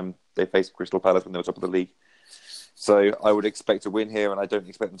last time they faced Crystal Palace when they were top of the league. So I would expect a win here, and I don't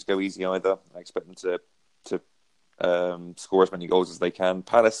expect them to go easy either. I expect them to score as many goals as they can.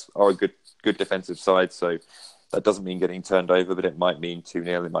 Palace are a good defensive side, so that doesn't mean getting turned over, but it might mean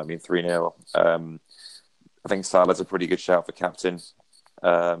 2-0, it might mean 3-0. I think Salah's a pretty good shout for captain.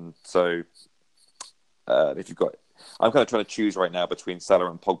 If you've got, I'm kind of trying to choose right now between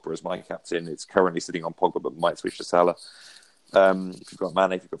Salah and Pogba as my captain. It's currently sitting on Pogba, but might switch to Salah. If you've got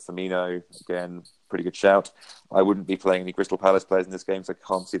Mane, if you've got Firmino, again, pretty good shout. I wouldn't be playing any Crystal Palace players in this game, so I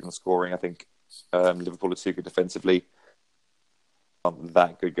can't see them scoring. I think Liverpool are too good defensively. Aren't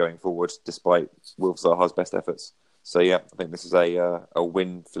that good going forward, despite Wilf Zaha's best efforts. So yeah, I think this is a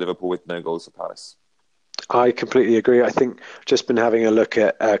win for Liverpool with no goals for Palace. I completely agree. I think just been having a look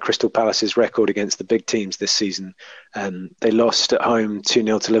at Crystal Palace's record against the big teams this season. They lost at home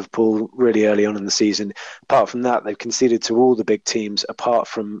 2-0 to Liverpool really early on in the season. Apart from that, they've conceded to all the big teams apart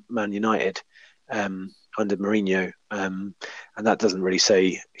from Man United under Mourinho. And that doesn't really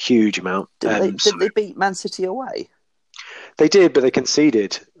say a huge amount. Didn't they beat Man City away? They did, but they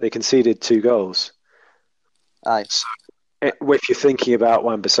conceded. They conceded 2 goals. Aye. So, if you're thinking about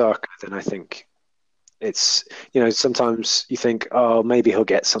Wan-Bissaka, then I think it's, sometimes you think, oh, maybe he'll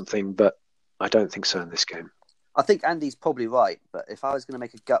get something, but I don't think so in this game. I think Andy's probably right, but if I was going to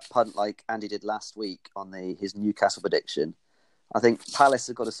make a gut punt like Andy did last week on his Newcastle prediction, I think Palace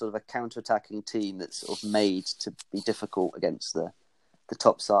have got a sort of a counter-attacking team that's sort of made to be difficult against the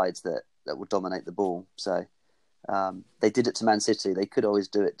top sides that will dominate the ball. So they did it to Man City. They could always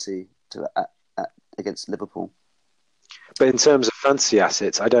do it against Liverpool. But in terms of fantasy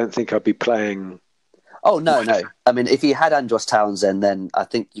assets, I don't think I'd be playing. Oh, no. I mean, if you had Andros Townsend, then I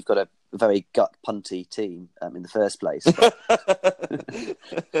think you've got a very gut punty team in the first place.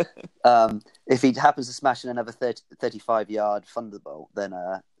 But, If he happens to smash in another 35-yard thunderbolt, then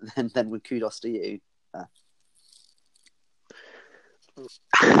with kudos to you.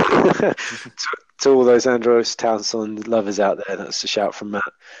 to all those Andros Townsend lovers out there, that's a shout from Matt.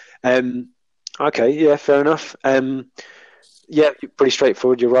 Okay, yeah, fair enough. Yeah, pretty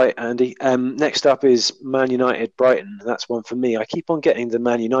straightforward. You're right, Andy. Next up is Man United Brighton. That's one for me. I keep on getting the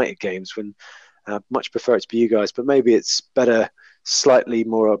Man United games when much prefer it to be you guys, but maybe it's better, slightly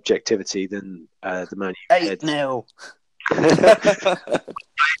more objectivity than the Man United. 8-0.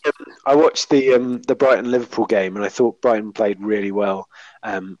 I watched the Brighton Liverpool game, and I thought Brighton played really well.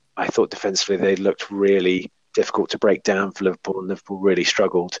 I thought defensively they looked really difficult to break down for Liverpool, and Liverpool really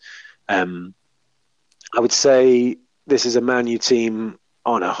struggled. I would say this is a Man U team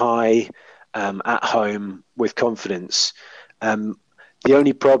on a high, at home with confidence. The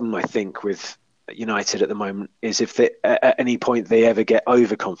only problem I think with United at the moment is if at any point they ever get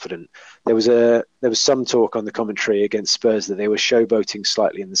overconfident. There was some talk on the commentary against Spurs that they were showboating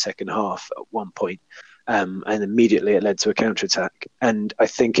slightly in the second half at one point, and immediately it led to a counter-attack. And I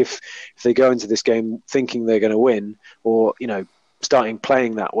think if they go into this game thinking they're going to win, or starting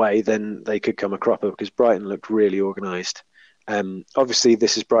playing that way, then they could come a cropper, because Brighton looked really organised. Obviously,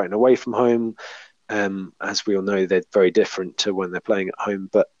 this is Brighton away from home. As we all know, they're very different to when they're playing at home,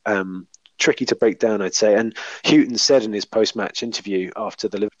 but tricky to break down, I'd say. And Houghton said in his post-match interview after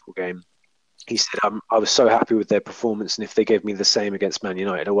the Liverpool game, he said, I was so happy with their performance, and if they give me the same against Man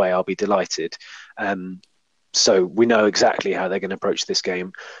United away, I'll be delighted. So we know exactly how they're going to approach this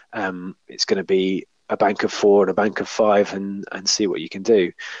game. It's going to be a bank of 4 and a bank of 5 and see what you can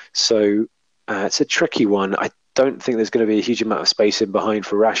do. So it's a tricky one. I don't think there's going to be a huge amount of space in behind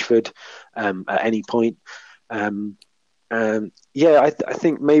for Rashford at any point. I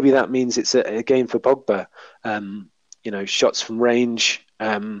think maybe that means it's a game for Pogba. Shots from range,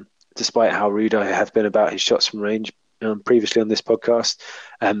 despite how rude I have been about his shots from range previously on this podcast.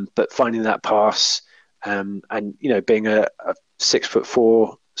 But finding that pass and being a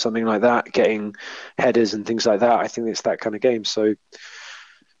 6'4", something like that, getting headers and things like that, I think it's that kind of game. So,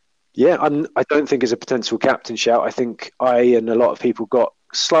 yeah, I don't think it's a potential captain shout. I think I and a lot of people got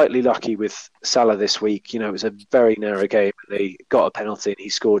slightly lucky with Salah this week. It was a very narrow game. They got a penalty and he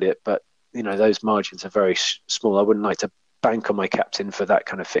scored it, but those margins are very small. I wouldn't like to bank on my captain for that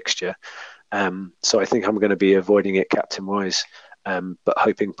kind of fixture. So I think I'm going to be avoiding it captain wise, but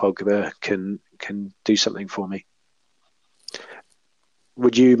hoping Pogba can do something for me.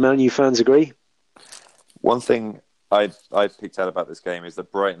 Would you Man U fans agree? One thing I picked out about this game is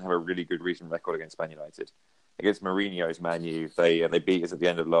that Brighton have a really good recent record against Man United. Against Mourinho's Man U, they beat us at the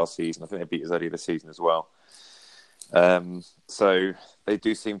end of last season. I think they beat us earlier this season as well. So they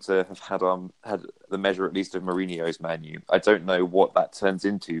do seem to have had the measure at least of Mourinho's Man U. I don't know what that turns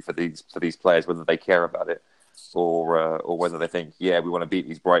into for these players, whether they care about it or whether they think, we want to beat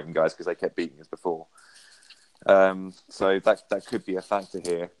these Brighton guys because they kept beating us before. So that could be a factor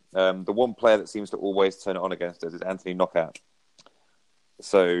here. The one player that seems to always turn it on against us is Anthony Knockout.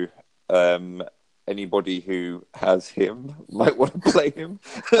 So anybody who has him might want to play him.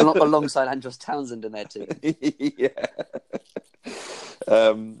 Alongside Andros Townsend in there too. Yeah.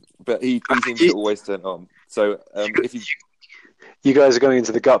 But he seems to always turn on. So if you guys are going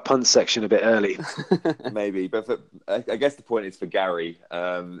into the gut punch section a bit early. Maybe, but I guess the point is for Gary,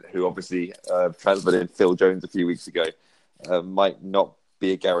 who obviously transferred in Phil Jones a few weeks ago, might not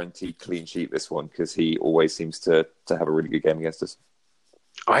be a guaranteed clean sheet this one, because he always seems to have a really good game against us.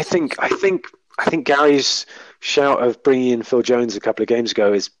 I think Gary's shout of bringing in Phil Jones a couple of games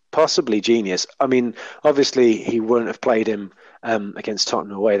ago is possibly genius. I mean, obviously he wouldn't have played him against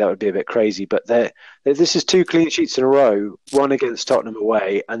Tottenham away. That would be a bit crazy. But this is 2 clean sheets in a row, one against Tottenham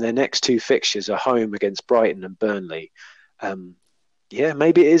away, and their next 2 fixtures are home against Brighton and Burnley.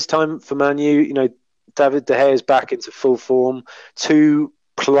 Maybe it is time for Man U. David De Gea is back into full form. 2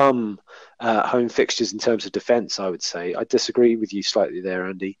 plum home fixtures in terms of defence, I would say. I disagree with you slightly there,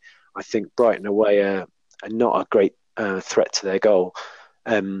 Andy. I think Brighton away are not a great threat to their goal.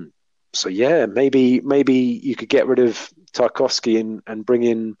 Maybe you could get rid of Tarkowski and bring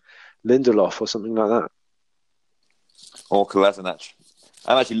in Lindelof or something like that. Or Kolasinac.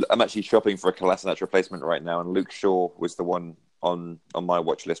 I'm actually shopping for a Kolasinac replacement right now, and Luke Shaw was the one on my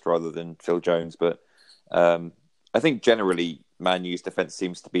watch list rather than Phil Jones. But I think generally Man U's defence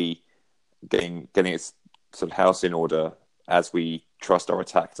seems to be getting its sort of house in order as we trust our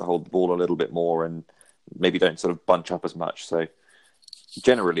attack to hold the ball a little bit more and maybe don't sort of bunch up as much. So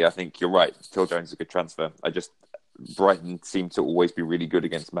generally, I think you're right. Phil Jones is a good transfer. Brighton seem to always be really good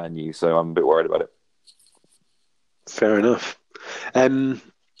against Man U, so I'm a bit worried about it. Fair enough.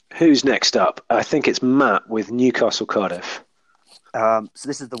 Who Who's next up? I think it's Matt with Newcastle Cardiff. So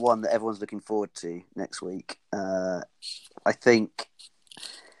this is the one that everyone's looking forward to next week. I think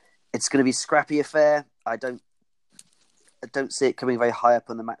it's going to be a scrappy affair. I don't see it coming very high up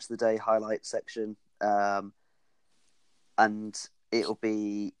on the match of the day highlight section, and it'll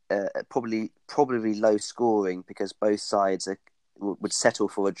be probably low scoring because both sides would settle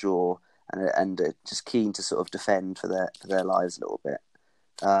for a draw and just keen to sort of defend for their lives a little bit.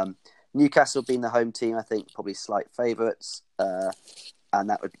 Newcastle being the home team, I think probably slight favourites, and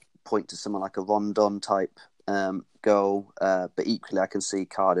that would point to someone like a Rondon type goal. But equally, I can see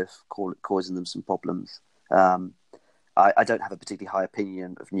Cardiff causing them some problems. I don't have a particularly high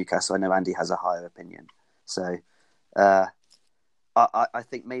opinion of Newcastle. I know Andy has a higher opinion, so I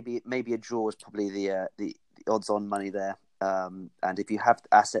think maybe a draw is probably the odds-on money there. And if you have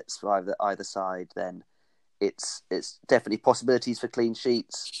assets for either side, then it's definitely possibilities for clean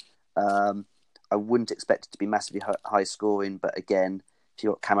sheets. I wouldn't expect it to be massively high scoring, but again, if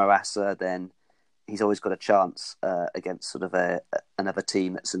you've got Camarasa, then he's always got a chance against sort of another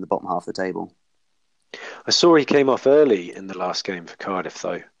team that's in the bottom half of the table. I saw he came off early in the last game for Cardiff,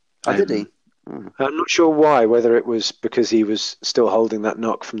 though. Did he? I'm not sure why, whether it was because he was still holding that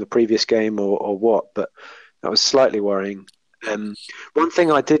knock from the previous game or what, but that was slightly worrying. One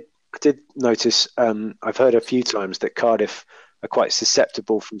thing I did notice, I've heard a few times that Cardiff are quite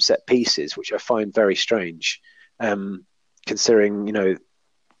susceptible from set pieces, which I find very strange, considering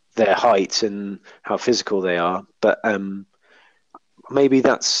their height and how physical they are. But maybe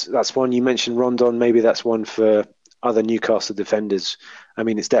that's one. You mentioned Rondon. Maybe that's one for other Newcastle defenders. I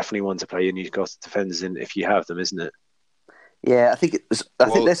mean, it's definitely one to play your Newcastle defenders in if you have them, isn't it? Yeah, I think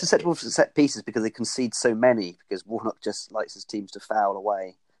they're susceptible to set pieces because they concede so many. Because Warnock just likes his teams to foul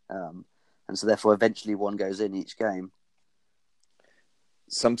away, and so therefore eventually one goes in each game.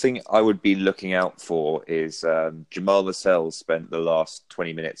 Something I would be looking out for is Jamal Lascelles spent the last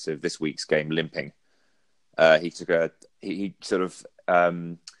 20 minutes of this week's game limping. He sort of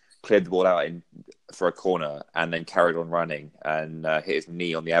cleared the ball out for a corner and then carried on running and hit his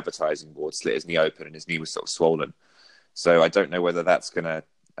knee on the advertising board, slit his knee open, and his knee was sort of swollen. So I don't know whether that's going to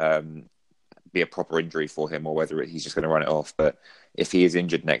be a proper injury for him or whether he's just going to run it off. But if he is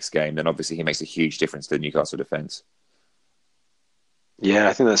injured next game, then obviously he makes a huge difference to the Newcastle defence. Yeah,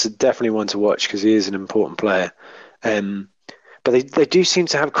 I think that's definitely one to watch because he is an important player. But they do seem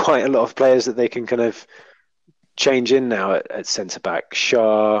to have quite a lot of players that they can kind of change in now at centre-back.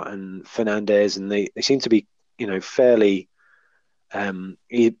 Shah and Fernandez, and they seem to be, fairly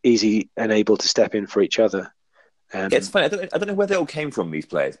easy and able to step in for each other. It's funny. I don't know where they all came from, these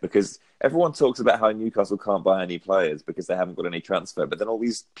players, because everyone talks about how Newcastle can't buy any players because they haven't got any transfer, but then all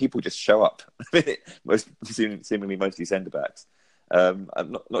these people just show up. Seemingly mostly centre-backs. I'm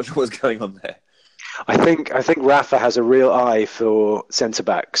not sure what's going on there. I think Rafa has a real eye for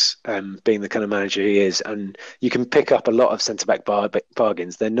centre-backs, being the kind of manager he is, and you can pick up a lot of centre-back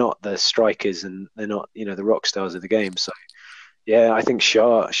bargains. They're not the strikers and they're not, the rock stars of the game. So, yeah, I think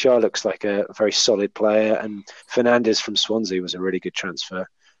Shah looks like a very solid player, and Fernandez from Swansea was a really good transfer.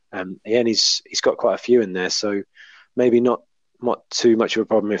 And he's got quite a few in there, so maybe not too much of a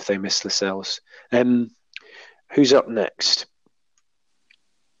problem if they miss Lascelles. Who's up next?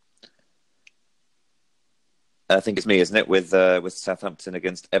 I think it's me, isn't it, with Southampton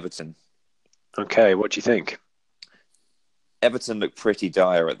against Everton. Okay, what do you think? Everton look pretty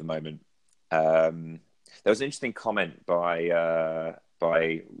dire at the moment. There was an interesting comment by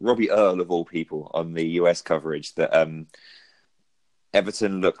Robbie Earle, of all people, on the US coverage that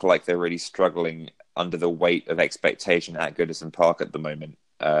Everton look like they're really struggling under the weight of expectation at Goodison Park at the moment,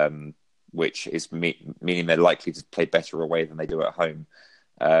 which is meaning they're likely to play better away than they do at home,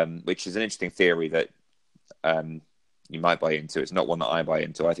 which is an interesting theory that you might buy into. It's not one that I buy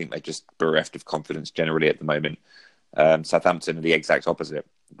into. I think they're just bereft of confidence generally at the moment. Southampton are the exact opposite.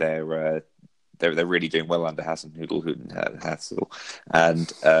 They're really doing well under Hasenhüttl,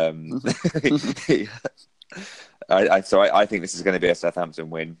 and I think this is going to be a Southampton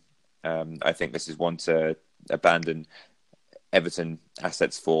win. I think this is one to abandon Everton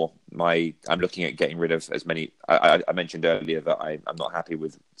assets for. I'm looking at getting rid of as many. I mentioned earlier that I'm not happy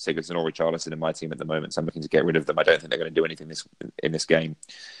with Sigurdsson or Richarlison in my team at the moment, so I'm looking to get rid of them. I don't think they're going to do anything in this game.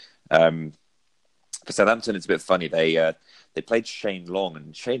 For Southampton, it's a bit funny. They played Shane Long,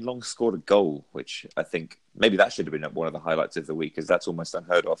 and Shane Long scored a goal, which I think maybe that should have been one of the highlights of the week, because that's almost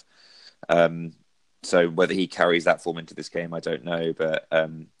unheard of. So whether he carries that form into this game, I don't know. But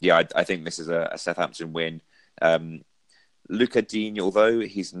I think this is a Southampton win. Luca Digne, although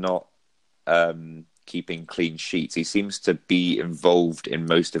he's not keeping clean sheets. He seems to be involved in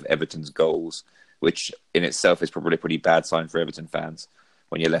most of Everton's goals, which in itself is probably a pretty bad sign for Everton fans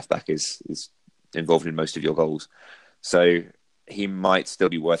when your left back is involved in most of your goals. So he might still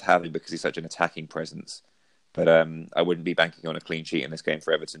be worth having because he's such an attacking presence. But I wouldn't be banking on a clean sheet in this game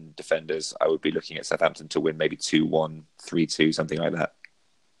for Everton defenders. I would be looking at Southampton to win maybe 2-1, 3-2, something like that.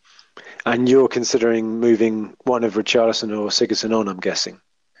 And you're considering moving one of Richarlison or Sigurdsson on, I'm guessing?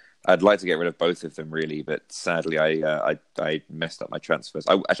 I'd like to get rid of both of them, really, but sadly, I messed up my transfers.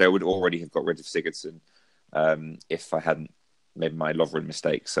 I would already have got rid of Sigurdsson if I hadn't made my Lovren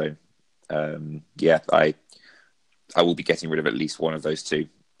mistake. So, I will be getting rid of at least one of those two,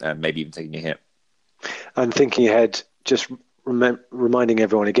 maybe even taking a hit. And thinking ahead, just reminding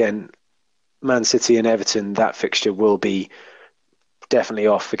everyone again, Man City and Everton, that fixture will be definitely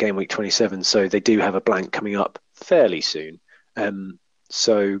off for game week 27. So they do have a blank coming up fairly soon.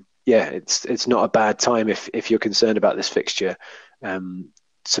 It's not a bad time if you're concerned about this fixture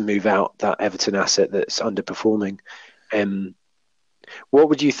to move out that Everton asset that's underperforming. What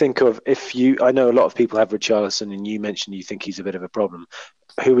would you think of I know a lot of people have Richarlison, and you mentioned you think he's a bit of a problem.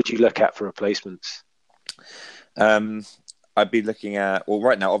 Who would you look at for replacements? I'd be looking at, well,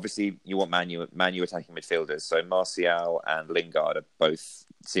 right now, obviously, you want Man U attacking midfielders. So Martial and Lingard are both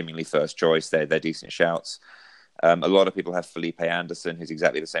seemingly first choice. They're decent shouts. A lot of people have Felipe Anderson, who's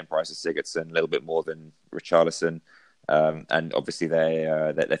exactly the same price as Sigurdsson, a little bit more than Richarlison. And obviously,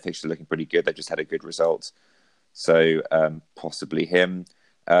 their fixtures are looking pretty good. They just had a good result. So possibly him.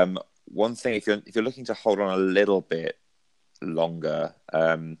 One thing, if you're looking to hold on a little bit longer,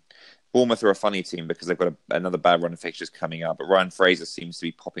 Bournemouth are a funny team because they've got another bad run of fixtures coming up. But Ryan Fraser seems to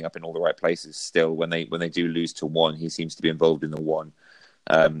be popping up in all the right places still. When they do lose to one, he seems to be involved in the one.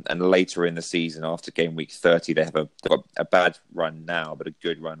 And later in the season, after game week 30, they've got a bad run now, but a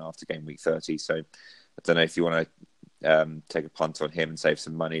good run after game week 30. So I don't know if you want to take a punt on him and save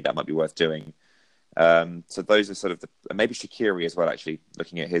some money. That might be worth doing. So those are sort of maybe Shaqiri as well. Actually,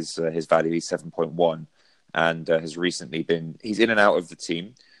 looking at his value, he's 7.1, and has recently he's in and out of the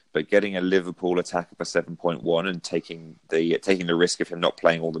team. But getting a Liverpool attacker for 7.1 and taking the risk of him not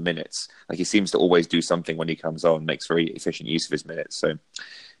playing all the minutes, like he seems to always do something when he comes on, makes very efficient use of his minutes. So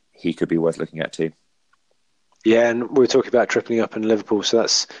he could be worth looking at too. Yeah, and we're talking about tripling up in Liverpool, so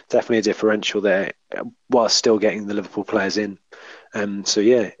that's definitely a differential there, while still getting the Liverpool players in.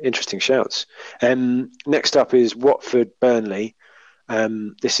 Interesting shouts. Next up is Watford Burnley.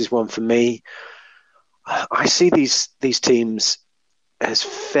 This is one for me. I see these teams as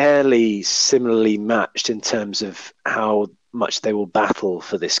fairly similarly matched in terms of how much they will battle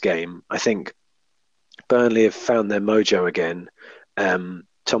for this game. I think Burnley have found their mojo again.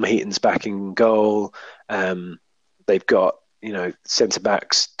 Tom Heaton's back in goal. They've got centre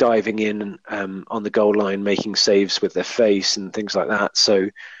backs diving in on the goal line, making saves with their face and things like that.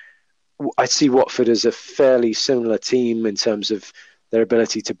 So I see Watford as a fairly similar team in terms of their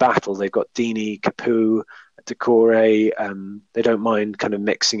ability to battle. They've got Deeney, Capoue, Decore. They don't mind kind of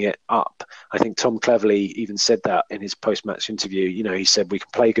mixing it up. I think Tom Cleverley even said that in his post-match interview. He said we can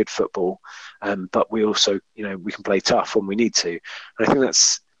play good football, but we also, we can play tough when we need to. And I think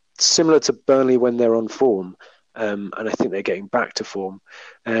that's similar to Burnley when they're on form, and I think they're getting back to form.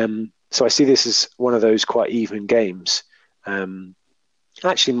 So I see this as one of those quite even games.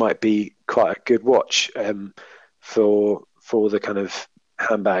 Actually, might be quite a good watch for the kind of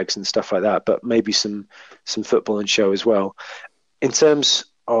handbags and stuff like that, but maybe some football and show as well. In terms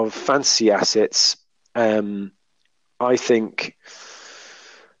of fantasy assets, I think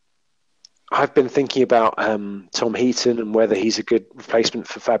I've been thinking about Tom Heaton and whether he's a good replacement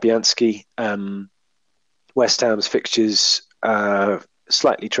for Fabianski. West Ham's fixtures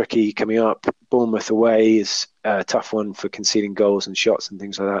slightly tricky coming up. Bournemouth away is a tough one for conceding goals and shots and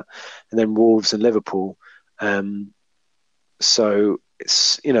things like that. And then Wolves and Liverpool. So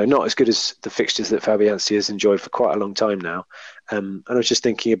it's not as good as the fixtures that Fabianski has enjoyed for quite a long time now. And I was just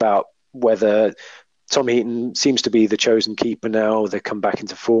thinking about whether Tom Heaton seems to be the chosen keeper now. They've come back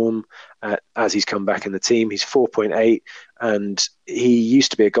into form as he's come back in the team. He's 4.8, and he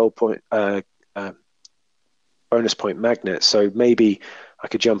used to be a goal point bonus point magnet. So maybe I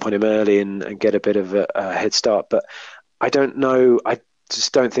could jump on him early and get a bit of a head start. But I don't know. I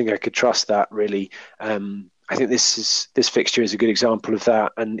just don't think I could trust that really. I think this fixture is a good example of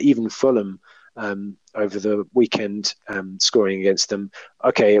that, and even Fulham over the weekend scoring against them.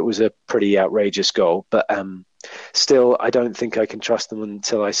 Okay, it was a pretty outrageous goal, but still, I don't think I can trust them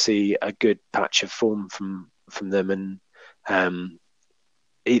until I see a good patch of form from them, and I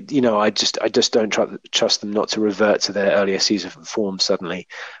just don't trust them not to revert to their earlier season form suddenly.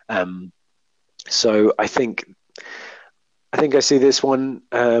 So I think I see this one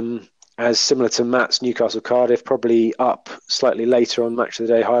as similar to Matt's Newcastle Cardiff, probably up slightly later on Match of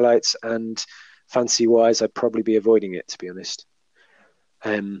the Day highlights, and fancy wise, I'd probably be avoiding it, to be honest.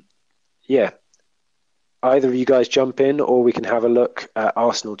 Yeah, either of you guys jump in, or we can have a look at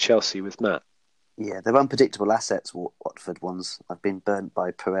Arsenal Chelsea with Matt. Yeah, they're unpredictable assets, Watford ones. I've been burnt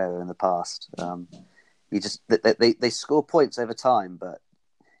by Pereira in the past. They score points over time, but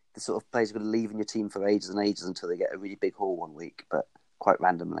the sort of players are going to leave in your team for ages and ages until they get a really big haul one week, but quite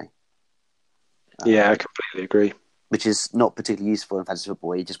randomly. Yeah, I completely agree. Which is not particularly useful in fantasy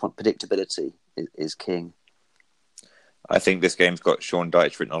football. You just want predictability is king. I think this game's got Sean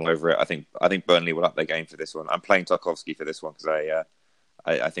Dyche written all over it. I think Burnley will up their game for this one. I'm playing Tarkowski for this one because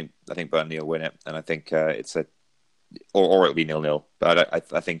I think Burnley will win it, and I think it's or it'll be 0-0.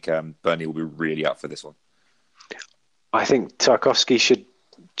 But I think Burnley will be really up for this one. I think Tarkowski should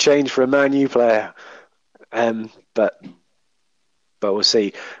change for a Man U player, but we'll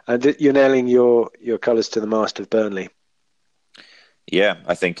see. And you're nailing your colours to the mast of Burnley. Yeah,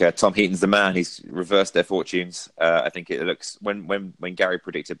 I think Tom Heaton's the man. He's reversed their fortunes. I think it looks when Gary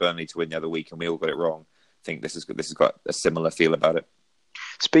predicted Burnley to win the other week and we all got it wrong. I think this has got a similar feel about it.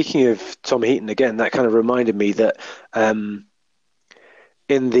 Speaking of Tom Heaton again, that kind of reminded me that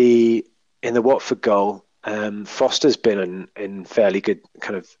in the Watford goal, Foster's been in fairly good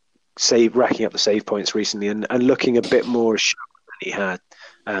kind of racking up the save points recently and looking a bit more sharp than he had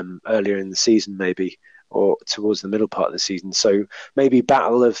earlier in the season, maybe, or towards the middle part of the season. So maybe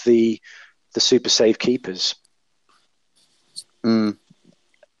battle of the super save keepers. No,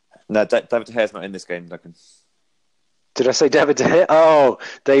 David De Gea's not in this game, Duncan. Did I say David De Gea? Oh,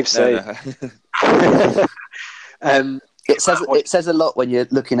 Dave saved. No. It says a lot when you're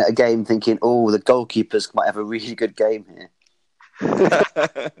looking at a game thinking, oh, the goalkeepers might have a really good game here.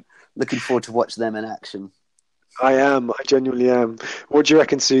 Looking forward to watch them in action. I genuinely am. What do you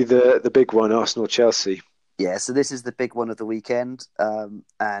reckon to the big one, Arsenal-Chelsea? Yeah, so this is the big one of the weekend.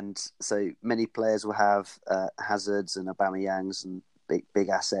 And so many players will have Hazards and Aubameyangs and big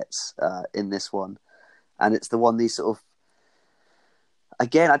assets in this one. And it's the one these sort of...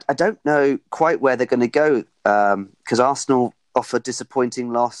 Again, I don't know quite where they're going to go because Arsenal offered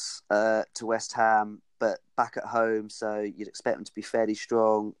disappointing loss to West Ham, but back at home, so you'd expect them to be fairly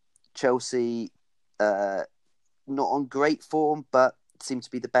strong. Chelsea, not on great form, but seem to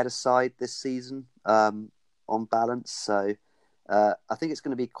be the better side this season on balance. So I think it's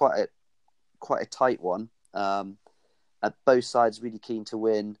going to be quite a tight one. Both sides really keen to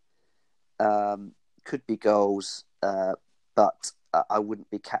win. Could be goals, but I wouldn't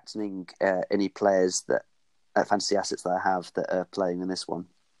be captaining any players fantasy assets that I have that are playing in this one.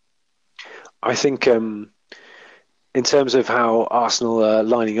 I think in terms of how Arsenal are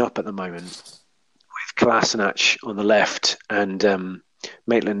lining up at the moment, with Kolasinac on the left and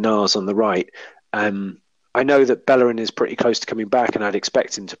Maitland-Niles on the right, I know that Bellerin is pretty close to coming back, and I'd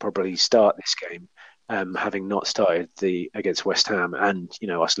expect him to probably start this game, having not started against West Ham and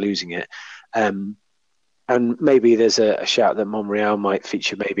us losing it. And maybe there's a shout that Monreal might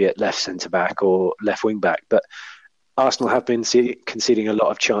feature maybe at left centre-back or left wing-back. But Arsenal have been conceding a lot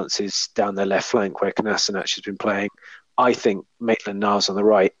of chances down their left flank where Kolasinac has been playing. I think Maitland-Niles on the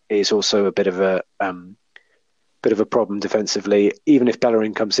right is also a bit of a problem defensively. Even if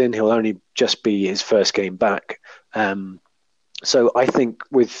Bellerin comes in, he'll only just be his first game back. So I think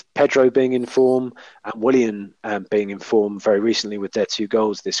with Pedro being in form and Willian being in form very recently with their 2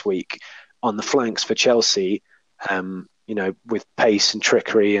 goals this week, on the flanks for Chelsea, with pace and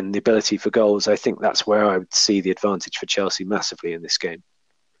trickery and the ability for goals, I think that's where I would see the advantage for Chelsea massively in this game.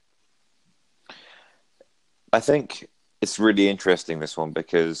 I think it's really interesting, this one,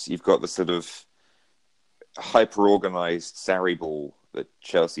 because you've got the sort of hyper-organised Sarri ball that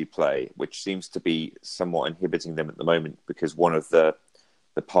Chelsea play, which seems to be somewhat inhibiting them at the moment because one of the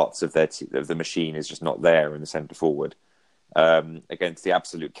parts of the machine is just not there in the centre forward against the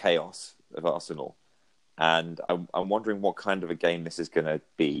absolute chaos of Arsenal. And I'm wondering what kind of a game this is going to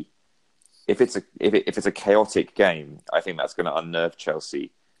be. If it's a chaotic game, I think that's going to unnerve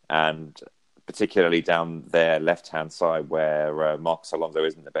Chelsea, and particularly down their left-hand side where Marcos Alonso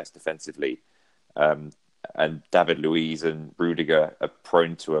isn't the best defensively, and David Luiz and Rudiger are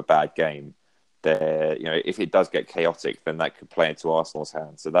prone to a bad game. If it does get chaotic, then that could play into Arsenal's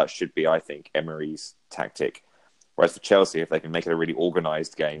hands. So that should be, I think, Emery's tactic. Whereas for Chelsea, if they can make it a really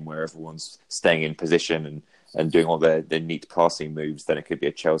organised game where everyone's staying in position and doing all their neat passing moves, then it could be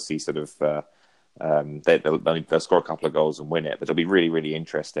a Chelsea sort of... they'll score a couple of goals and win it, but it'll be really, really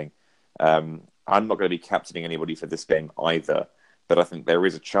interesting. I'm not going to be captaining anybody for this game either, but I think there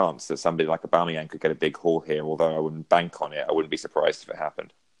is a chance that somebody like Aubameyang could get a big haul here. Although I wouldn't bank on it, I wouldn't be surprised if it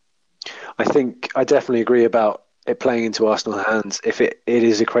happened. I think I definitely agree about it playing into Arsenal's hands. If it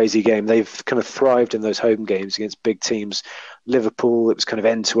is a crazy game, they've kind of thrived in those home games against big teams. Liverpool, it was kind of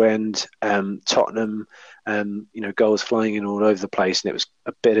end to end. Tottenham, goals flying in all over the place, and it was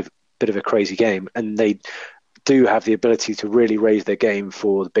a bit of a crazy game. And they do have the ability to really raise their game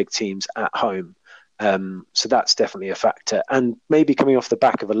for the big teams at home. So that's definitely a factor. And maybe coming off the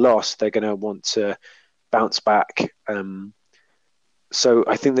back of a loss, they're going to want to bounce back. So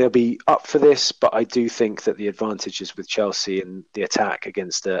I think they'll be up for this, but I do think that the advantage is with Chelsea and the attack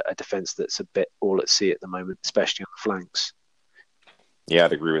against a defence that's a bit all at sea at the moment, especially on the flanks. Yeah,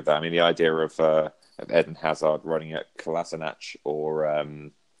 I'd agree with that. I mean, the idea of Eden Hazard running at Kolasinac or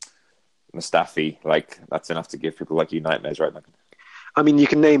Mustafi, that's enough to give people like you nightmares, right, Duncan? I mean, you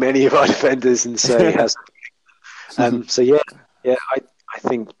can name any of our defenders and say Hazard. So yeah, I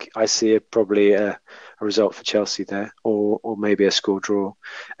think I see probably a result for Chelsea there, or maybe a score draw.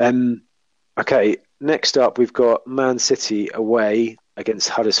 Okay, next up we've got Man City away against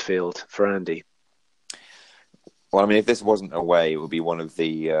Huddersfield for Andy. Well, I mean, if this wasn't away, it would be one of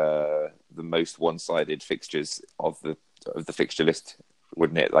the most one-sided fixtures of the fixture list,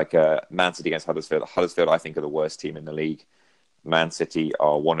 wouldn't it? Man City against Huddersfield. Huddersfield, I think, are the worst team in the league. Man City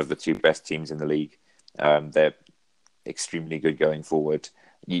are one of the two best teams in the league. They're extremely good going forward.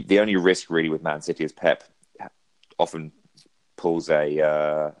 The only risk really with Man City is Pep often pulls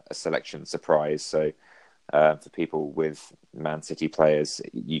a selection surprise. So for people with Man City players,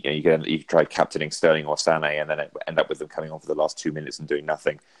 you tried captaining Sterling or Sané and then end up with them coming on for the last 2 minutes and doing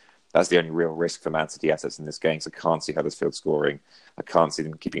nothing. That's the only real risk for Man City assets in this game. So I can't see Huddersfield scoring. I can't see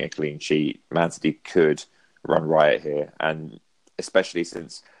them keeping a clean sheet. Man City could run riot here, and especially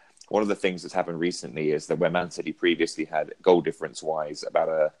since one of the things that's happened recently is that where Man City previously had goal difference-wise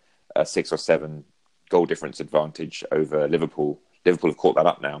about a 6 or 7 goal difference advantage over Liverpool, Liverpool have caught that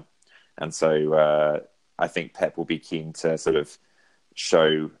up now. And so I think Pep will be keen to sort of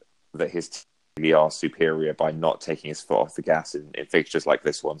show that his team really are superior by not taking his foot off the gas in fixtures like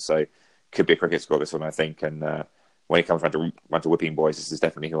this one. So could be a cricket score, this one, I think. And when it comes round to whipping boys, this is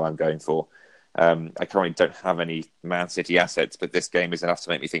definitely who I'm going for. I currently don't have any Man City assets, but this game is enough to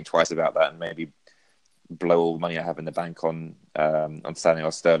make me think twice about that and maybe blow all the money I have in the bank on Sané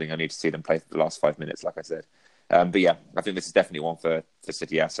or Sterling. I need to see them play for the last 5 minutes, like I said. But yeah, I think this is definitely one for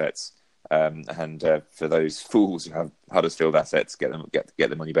City assets. And for those fools who have Huddersfield assets, get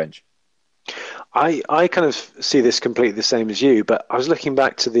them on your bench. I kind of see this completely the same as you, but I was looking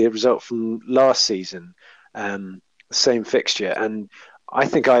back to the result from last season, the same fixture, and I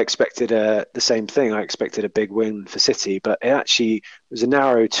think I expected the same thing. I expected a big win for City, but it actually was a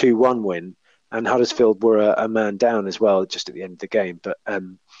narrow 2-1 win, and Huddersfield were a man down as well just at the end of the game. But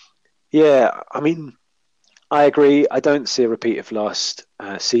yeah, I mean, I agree. I don't see a repeat of last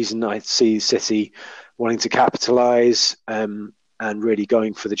season. I see City wanting to capitalise and really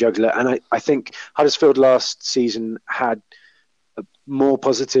going for the jugular. And I think Huddersfield last season had more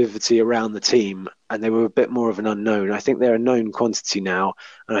positivity around the team and they were a bit more of an unknown. I think they're a known quantity now,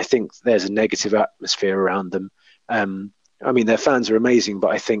 and I think there's a negative atmosphere around them. I mean, their fans are amazing, but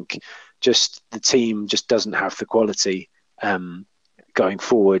I think just the team just doesn't have the quality going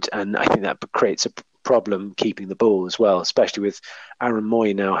forward, and I think that creates a problem keeping the ball as well, especially with Aaron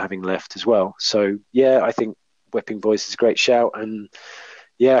Moy now having left as well. So yeah, I think whipping boys is a great shout, and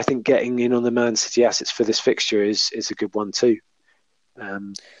yeah, I think getting in on the Man City assets for this fixture is a good one too.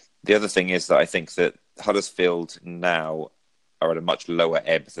 The other thing is that I think that Huddersfield now are at a much lower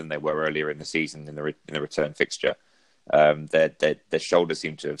ebb than they were earlier in the season in the return fixture. Their shoulders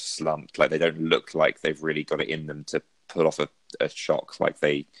seem to have slumped. Like they don't look like they've really got it in them to pull off a shock like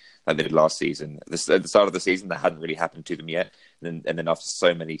they did last season. At the start of the season, that hadn't really happened to them yet. And then after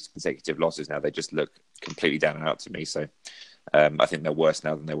so many consecutive losses now, they just look completely down and out to me. So I think they're worse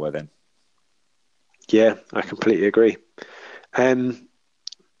now than they were then. Yeah, I completely agree.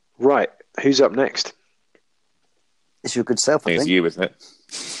 Right, who's up next? It's your good self, I think. It's you, isn't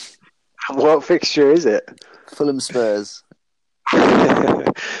it? What fixture is it? Fulham Spurs.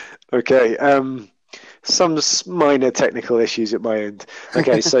 Okay, some minor technical issues at my end.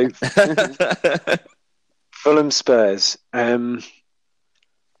 Okay, so Fulham Spurs.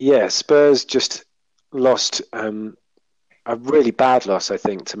 Yeah, Spurs just lost a really bad loss, I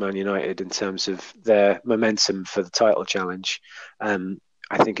think, to Man United in terms of their momentum for the title challenge.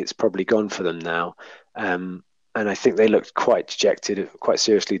 I think it's probably gone for them now. And I think they looked quite dejected, quite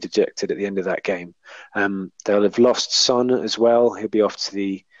seriously dejected at the end of that game. They'll have lost Son as well. He'll be off to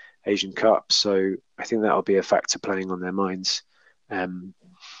the Asian Cup. So I think that'll be a factor playing on their minds. And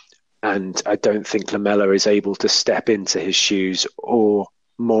I don't think Lamela is able to step into his shoes, or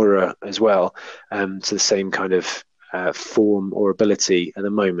Mora as well, to the same kind of form or ability at the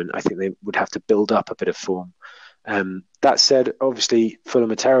moment. I think they would have to build up a bit of form. That said, obviously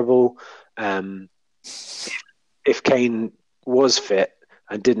Fulham are terrible. If Kane was fit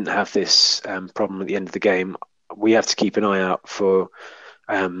and didn't have this problem at the end of the game, we have to keep an eye out for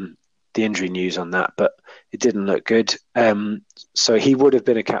the injury news on that, but it didn't look good. So he would have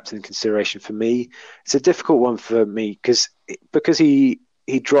been a captain consideration for me. It's a difficult one for me because he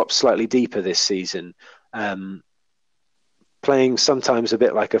dropped slightly deeper this season, playing sometimes a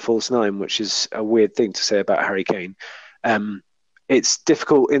bit like a false nine, which is a weird thing to say about Harry Kane. It's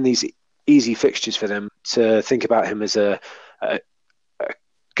difficult in these easy fixtures for them to think about him as a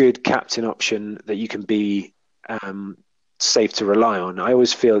good captain option that you can be safe to rely on. I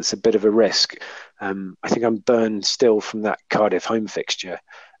always feel it's a bit of a risk. I think I'm burned still from that Cardiff home fixture.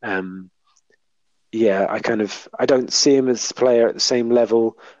 I don't see him as a player at the same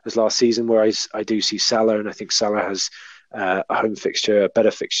level as last season, whereas I do see Salah, and I think Salah has a home fixture, a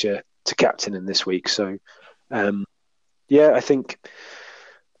better fixture to captain in this week. So, I think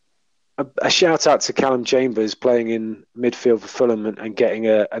a shout out to Callum Chambers playing in midfield for Fulham and getting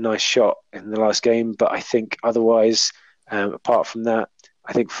a nice shot in the last game. But I think otherwise, apart from that,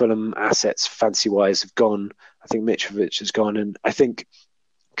 I think Fulham assets fancy-wise have gone. I think Mitrovic has gone. And I think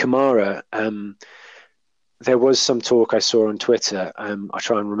Kamara, there was some talk I saw on Twitter, I'll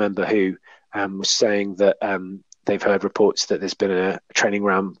try and remember who, was saying that they've heard reports that there's been a training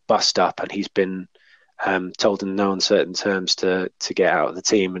ground bust up and he's been told in no uncertain terms to get out of the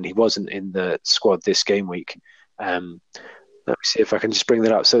team, and he wasn't in the squad this game week. Let me see if I can just bring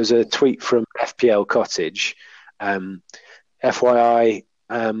that up. So there's a tweet from FPL Cottage. FYI,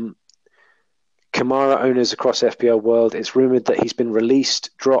 Kamara owners across FPL world, it's rumoured that he's been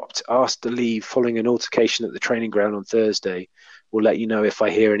released, dropped, asked to leave following an altercation at the training ground on Thursday. We'll let you know if I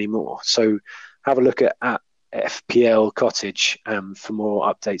hear any more. So have a look at FPL Cottage for more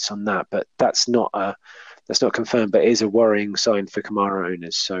updates on that. But that's not confirmed, but it is a worrying sign for Kamara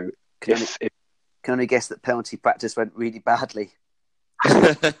owners. So can only guess that penalty practice went really badly.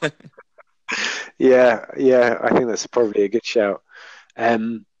 Yeah, I think that's probably a good shout.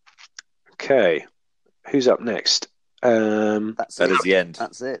 Okay, who's up next? That is the end.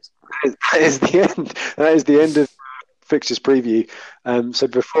 That's it. That is the end. That is the end of fixtures preview. So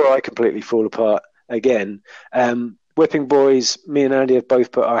before I completely fall apart again, Whipping Boys, me and Andy have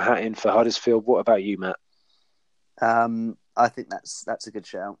both put our hat in for Huddersfield. What about you, Matt? I think that's a good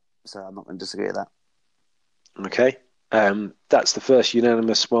shout. So I'm not going to disagree with that. Okay. That's the first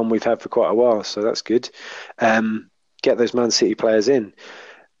unanimous one we've had for quite a while, so that's good. Get those Man City players in.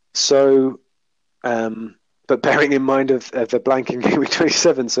 So, but bearing in mind of the blanking game week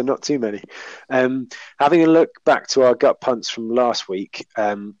 27, so not too many. Having a look back to our gut punts from last week,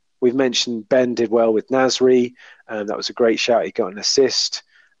 we've mentioned Ben did well with Nasri. That was a great shout. He got an assist.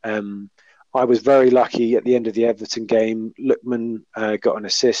 I was very lucky at the end of the Everton game. Lookman got an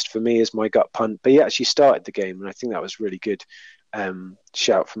assist for me as my gut punt, but he actually started the game, and I think that was really good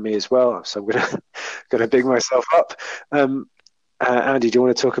shout for me as well. So I'm gonna big myself up. Andy, do you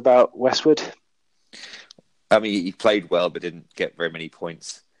want to talk about Westwood? I mean, he played well, but didn't get very many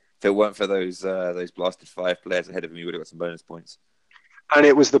points. If it weren't for those blasted 5 players ahead of him, he would have got some bonus points. And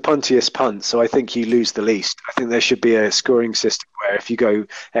it was the puntiest punt, so I think you lose the least. I think there should be a scoring system where if you go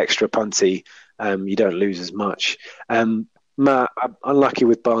extra punty, you don't lose as much. Matt, I'm unlucky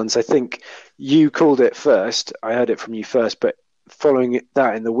with Barnes. I think you called it first. I heard it from you first, but following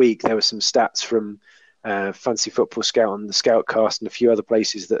that in the week, there were some stats from Fancy Football Scout on the Scoutcast and a few other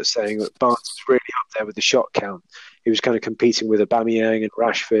places that are saying that Barnes was really up there with the shot count. He was kind of competing with Aubameyang and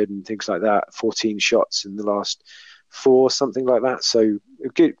Rashford and things like that. 14 shots in the last 4, something like that. So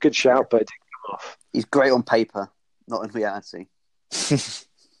good shout, but it didn't come off. He's great on paper, not in reality.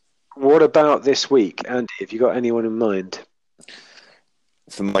 What about this week, Andy? Have you got anyone in mind?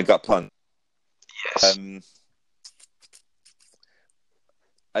 For my gut punt? Yes.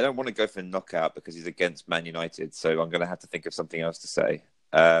 I don't want to go for knockout because he's against Man United, so I'm going to have to think of something else to say.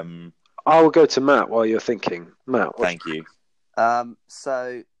 I will go to Matt while you're thinking. Matt, thank you.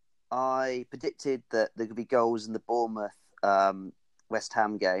 So I predicted that there could be goals in the Bournemouth West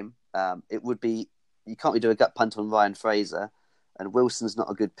Ham game. It would be, you can't really do a gut punt on Ryan Fraser, and Wilson's not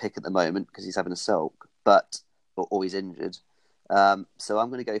a good pick at the moment because he's having a sulk, or he's injured. So I'm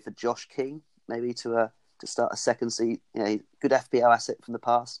going to go for Josh King, maybe to start a second seat. Good FPL asset from the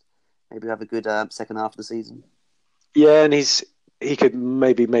past. Maybe have a good second half of the season. Yeah, and he's he could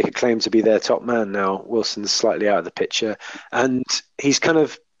maybe make a claim to be their top man now. Wilson's slightly out of the picture, and he's kind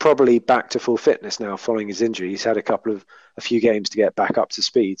of probably back to full fitness now following his injury. He's had a few games to get back up to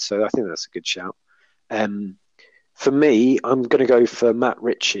speed, so I think that's a good shout. For me, I'm going to go for Matt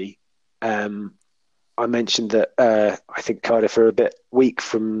Ritchie. I mentioned that I think Cardiff are a bit weak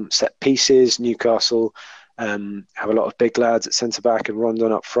from set pieces. Newcastle have a lot of big lads at centre back and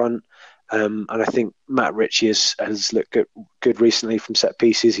Rondon up front. And I think Matt Ritchie has looked good recently from set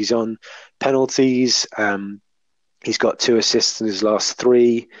pieces. He's on penalties. He's got 2 assists in his last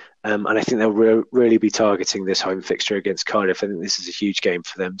 3. And I think they'll really be targeting this home fixture against Cardiff. I think this is a huge game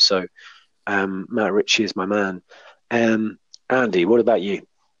for them. So Matt Ritchie is my man. Andy, what about you?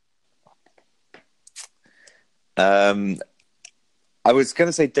 I was going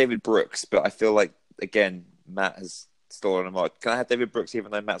to say David Brooks, but I feel like, again, Matt has stolen him out. Can I have David Brooks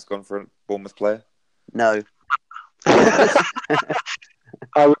even though Matt's gone for a Bournemouth player? No. I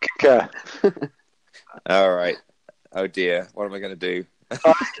would concur. All right. Oh dear. What am I going to do?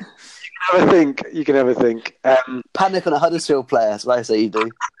 You can have a think. Panic on a Huddersfield player, that's what I say you do.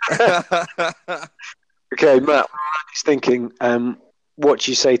 Okay, Matt, Andy's thinking, what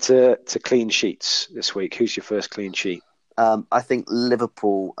do you say to clean sheets this week? Who's your first clean sheet? I think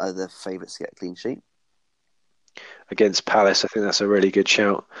Liverpool are the favourites to get a clean sheet. Against Palace, I think that's a really good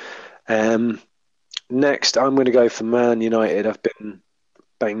shout. Next, I'm going to go for Man United. I've been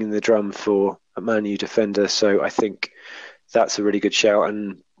banging the drum for a Man U defender, so I think that's a really good shout.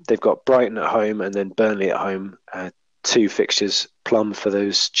 And they've got Brighton at home and then Burnley at home. 2 fixtures plumb for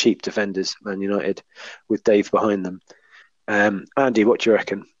those cheap defenders, Man United, with Dave behind them. Andy, what do you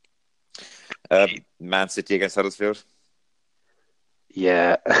reckon? Man City against Huddersfield.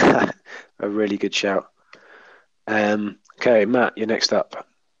 Yeah, a really good shout. Okay, Matt, you're next up.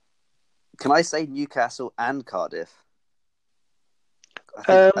 Can I say Newcastle and Cardiff?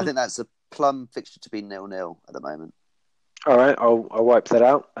 I think that's a plum fixture to be 0-0 at the moment. All right, I'll wipe that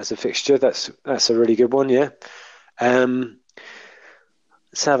out as a fixture. That's a really good one, yeah. Let's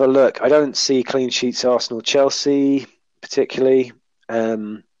have a look. I don't see clean sheets Arsenal-Chelsea particularly.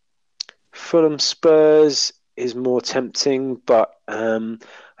 Fulham-Spurs is more tempting, but I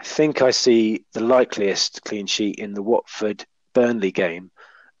think I see the likeliest clean sheet in the Watford-Burnley game.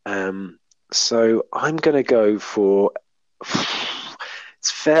 So I'm going to go for...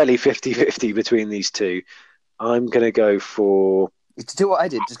 It's fairly 50-50 between these two. I'm going to go for... To do what I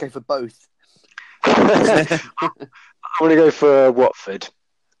did, just go for both. I'm going to go for Watford.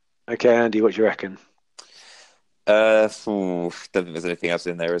 Okay, Andy, what do you reckon? Don't think there's anything else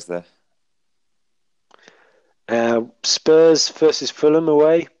in there, is there? Spurs versus Fulham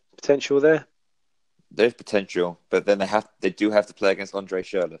away, potential there? There's potential, but then they do have to play against Andre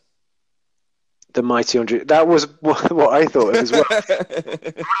Schürrle. The mighty Andre. That was what I thought as well.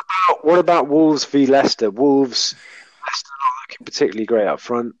 What about Wolves v Leicester? Leicester not looking particularly great up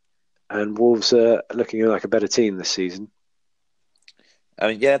front, and Wolves are looking like a better team this season. I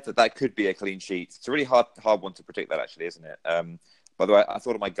mean, yeah, that could be a clean sheet. It's a really hard one to predict that, actually, isn't it? By the way, I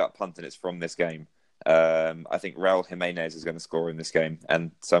thought of my gut punt, and it's from this game. I think Raul Jimenez is going to score in this game,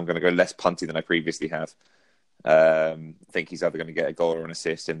 and so I'm going to go less punty than I previously have. I think he's either going to get a goal or an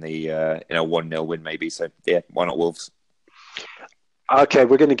assist in a 1-0 win, maybe. So, yeah, why not Wolves? Okay,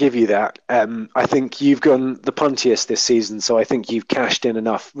 we're going to give you that. I think you've gone the puntiest this season, so I think you've cashed in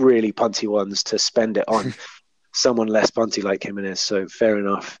enough really punty ones to spend it on someone less punty like Jimenez, so fair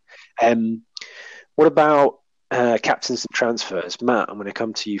enough. What about captains and transfers? Matt, I'm going to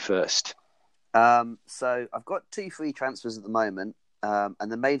come to you first. So I've got 2 free transfers at the moment.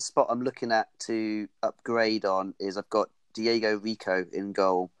 And the main spot I'm looking at to upgrade on is I've got Diego Rico in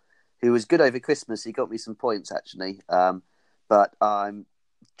goal, who was good over Christmas. He got me some points, actually. But I'm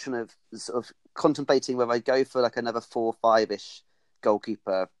trying to sort of contemplating whether I go for like another 4 or 5-ish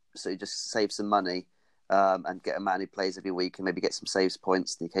goalkeeper, so just save some money and get a man who plays every week and maybe get some saves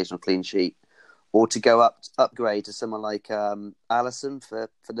points, the occasional clean sheet, or to go upgrade to someone like Alisson for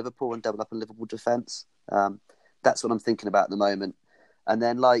Liverpool and double up in Liverpool defence. That's what I'm thinking about at the moment. And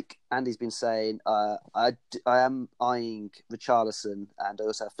then, like Andy's been saying, I am eyeing Richarlison and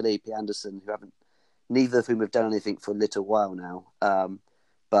also Felipe Anderson, neither of whom have done anything for a little while now.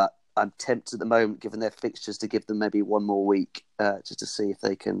 But I'm tempted at the moment, given their fixtures, to give them maybe one more week just to see if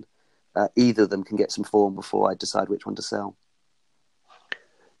they can, either of them can get some form before I decide which one to sell.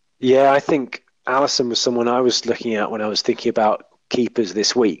 Yeah, I think Alisson was someone I was looking at when I was thinking about keepers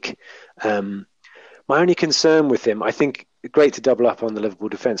this week. My only concern with him, I think, great to double up on the Liverpool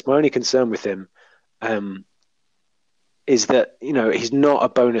defence. My only concern with him is that, he's not a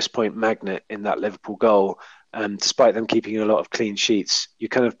bonus point magnet in that Liverpool goal. Despite them keeping a lot of clean sheets, you're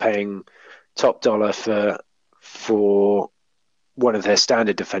kind of paying top dollar for one of their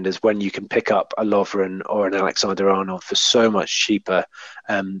standard defenders when you can pick up a Lovren or an Alexander-Arnold for so much cheaper,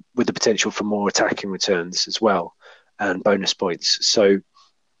 with the potential for more attacking returns as well and bonus points. So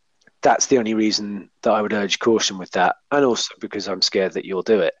that's the only reason that I would urge caution with that, and also because I'm scared that you'll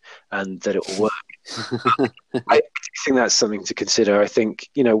do it and that it will work. I think that's something to consider. I think,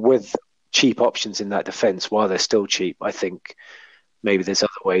 with cheap options in that defence, while they're still cheap, I think maybe there's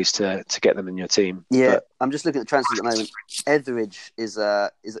other ways to get them in your team. Yeah, but I'm just looking at the transfers at the moment. Etheridge is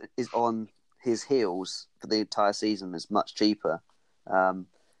on his heels for the entire season, is much cheaper,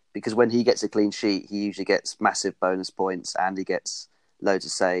 because when he gets a clean sheet, he usually gets massive bonus points and he gets loads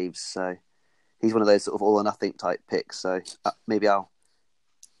of saves. So he's one of those sort of all or nothing type picks. So maybe I'm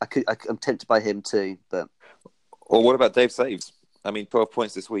tempted by him too. But or what about Dave Saves? 12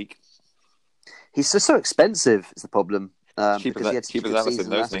 points this week. He's so expensive is the problem. Cheaper because he had cheaper a than good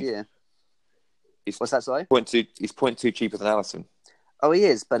season Alisson, last isn't he? year. He's What's that, sorry? He's 0.2 cheaper than Alisson. Oh, he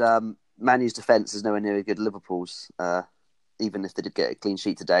is, but Man U's defence is nowhere near as good as Liverpool's. Even if they did get a clean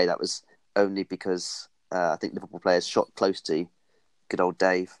sheet today, that was only because I think Liverpool players shot close to good old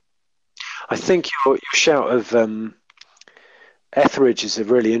Dave. I think your shout of Etheridge is a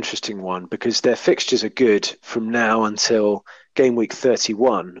really interesting one, because their fixtures are good from now until game week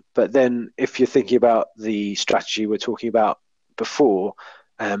 31. But then if you're thinking about the strategy we're talking about before,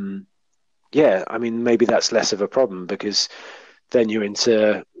 maybe that's less of a problem, because then you're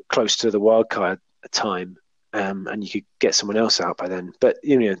into close to the wildcard time, and you could get someone else out by then. But,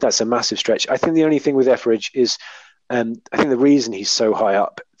 that's a massive stretch. I think the only thing with Etheridge is, I think the reason he's so high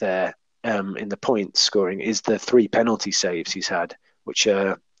up there in the point scoring is the 3 penalty saves he's had, which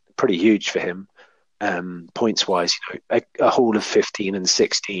are pretty huge for him, points wise. A haul of 15 and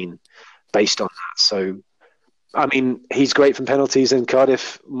 16 based on that. So, he's great from penalties, and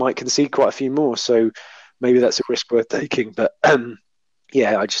Cardiff might concede quite a few more. So maybe that's a risk worth taking. But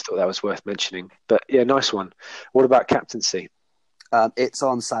I just thought that was worth mentioning. But yeah, nice one. What about captaincy? It's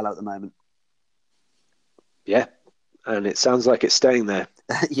on Salah at the moment. Yeah, and it sounds like it's staying there.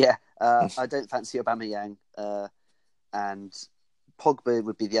 Yeah, I don't fancy Aubameyang, and Pogba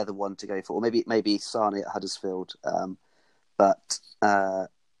would be the other one to go for, or maybe Sane at Huddersfield. But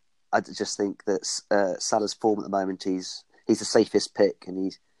I just think that Salah's form at the moment, he's the safest pick,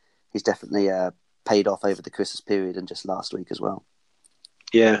 and he's definitely paid off over the Christmas period and just last week as well.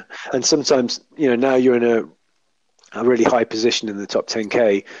 Yeah, and sometimes now you're in a really high position in the top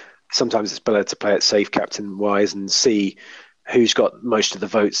 10k. Sometimes it's better to play it safe captain wise and see who's got most of the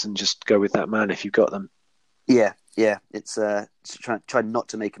votes and just go with that man if you've got them. Yeah. It's try not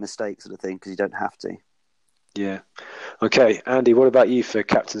to make a mistake sort of thing, because you don't have to. Yeah. Okay, Andy, what about you for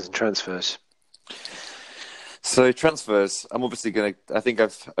captains and transfers? So transfers, I'm obviously I think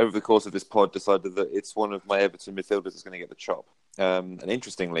I've, over the course of this pod, decided that it's one of my Everton midfielders that's going to get the chop. And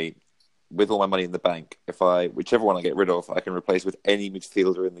interestingly, with all my money in the bank, whichever one I get rid of, I can replace with any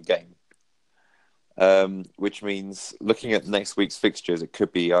midfielder in the game. Which means, looking at next week's fixtures, it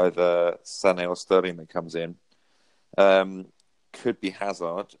could be either Sané or Sterling that comes in. Could be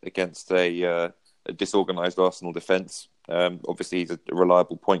Hazard against a disorganised Arsenal defence. Obviously, he's a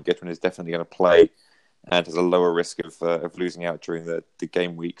reliable point getter and is definitely going to play, and has a lower risk of losing out during the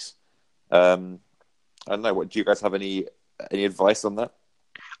game weeks. I don't know. Do you guys have any advice on that?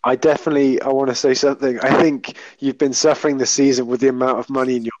 I want to say something. I think you've been suffering this season with the amount of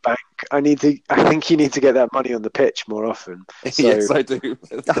money in your bank. I think you need to get that money on the pitch more often. So... Yes, I do.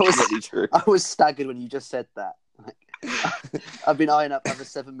 That's definitely true. I was staggered when you just said that. I've been eyeing up other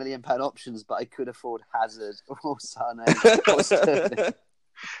 £7 million options, but I could afford Hazard or Sané or Sterling.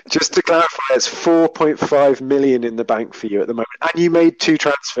 Just to clarify, it's 4.5 million in the bank for you at the moment, and you made 2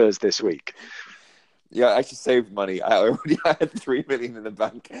 transfers this week. Yeah, I actually saved money. I already had 3 million in the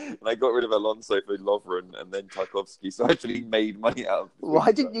bank, and I got rid of Alonso for Lovren and then Tarkowski. So I actually made money out of it.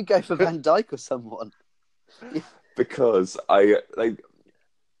 Why didn't you go for Van Dijk or someone? Because I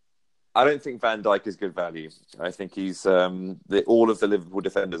don't think Van Dijk is good value. I think he's all of the Liverpool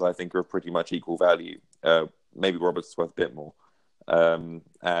defenders, I think, are pretty much equal value. Maybe Roberts worth a bit more.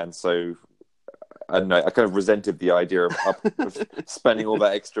 And so I don't know. I kind of resented the idea of spending all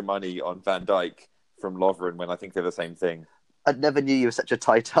that extra money on Van Dijk from Lovren when I think they're the same thing. I never knew you were such a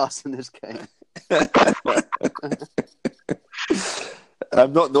tight ass in this game.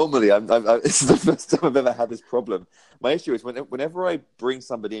 I'm not normally. This is the first time I've ever had this problem. My issue is whenever I bring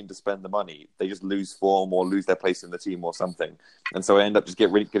somebody in to spend the money, they just lose form or lose their place in the team or something, and so I end up just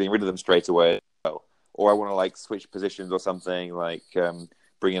getting rid of them straight away. or I want to like switch positions or something, like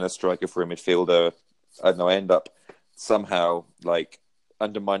bring in a striker for a midfielder. I don't know. I end up somehow like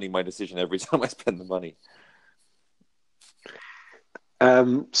undermining my decision every time I spend the money.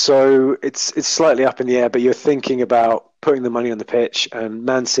 So it's slightly up in the air, but you're thinking about putting the money on the pitch, and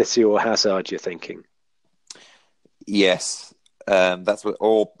Man City or Hazard, you're thinking. Yes, that's what.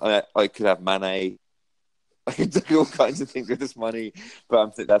 Or I could have Mane. I could do all kinds of things with this money,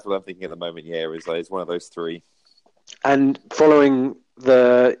 but that's what I'm thinking at the moment. Yeah, is one of those three. And following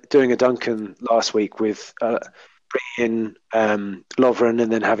doing a Duncan last week with bringing in Lovren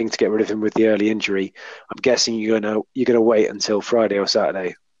and then having to get rid of him with the early injury, I'm guessing you're gonna wait until Friday or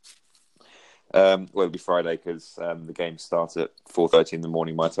Saturday. Well, it'll be Friday because the game starts at 4:30 in the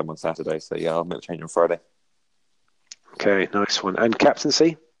morning my time on Saturday. So yeah, I'll make the change on Friday. Okay, nice one. And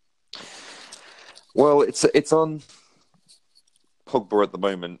captaincy? Well, it's on Pogba at the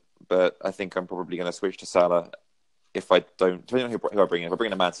moment, but I think I'm probably going to switch to Salah if I don't. Depending on who I bring in. If I bring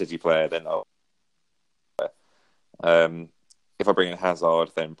in a Man City player, then I'll. If I bring in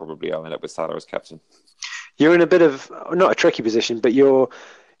Hazard, then probably I'll end up with Salah as captain. You're in a bit of not a tricky position, but you're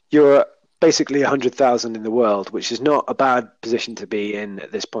basically 100,000 in the world, which is not a bad position to be in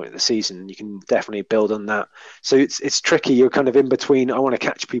at this point of the season. You can definitely build on that. So it's tricky. You're kind of in between. I want to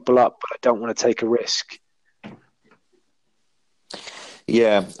catch people up, but I don't want to take a risk.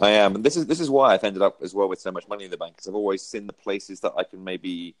 Yeah, I am, and this is why I've ended up as well with so much money in the bank, because I've always seen the places that I can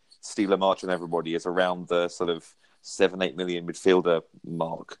maybe steal a march on everybody is around the sort of 7-8 million midfielder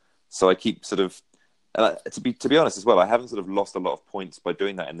mark. So I keep sort of. To be honest as well, I haven't sort of lost a lot of points by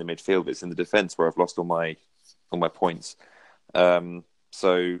doing that in the midfield. It's in the defence where I've lost all my points.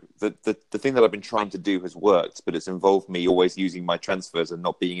 So the thing that I've been trying to do has worked, but it's involved me always using my transfers and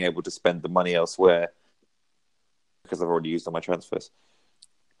not being able to spend the money elsewhere because I've already used all my transfers.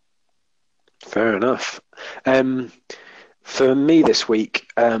 Fair enough. For me this week,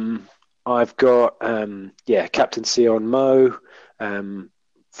 I've got captaincy on Mo.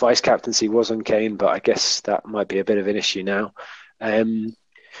 Vice captaincy was on Kane, but I guess that might be a bit of an issue now.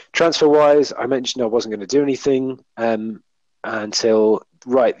 Transfer wise, I mentioned I wasn't going to do anything until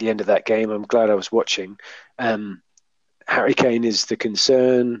right at the end of that game. I'm glad I was watching. Harry Kane is the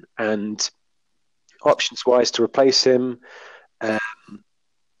concern, and options wise to replace him. I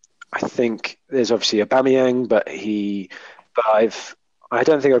think there's obviously Aubameyang, but I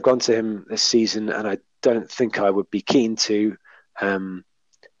don't think I've gone to him this season, and I don't think I would be keen to.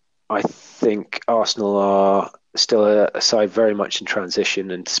 I think Arsenal are still a side very much in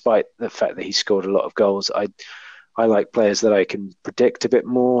transition, and despite the fact that he scored a lot of goals, I like players that I can predict a bit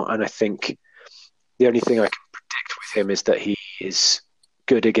more, and I think the only thing I can predict with him is that he is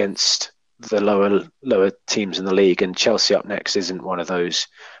good against the lower teams in the league, and Chelsea up next isn't one of those.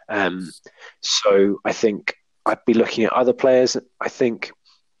 So I think I'd be looking at other players. I think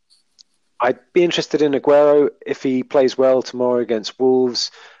I'd be interested in Aguero if he plays well tomorrow against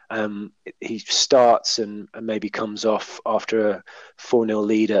Wolves. He starts and maybe comes off after a 4-0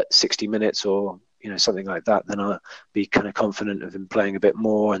 lead at 60 minutes or something like that, then I'll be kind of confident of him playing a bit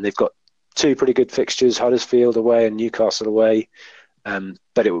more. And they've got two pretty good fixtures, Huddersfield away and Newcastle away.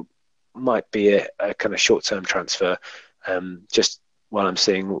 But it might be a kind of short-term transfer, just while I'm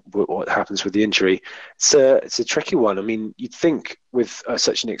seeing what happens with the injury. It's a tricky one. I mean, you'd think with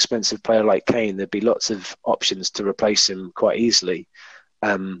such an expensive player like Kane, there'd be lots of options to replace him quite easily.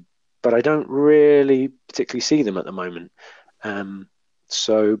 But I don't really particularly see them at the moment.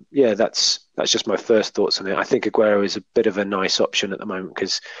 So yeah, that's just my first thoughts on it. I think Aguero is a bit of a nice option at the moment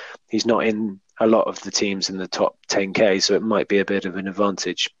because he's not in a lot of the teams in the top 10k, so it might be a bit of an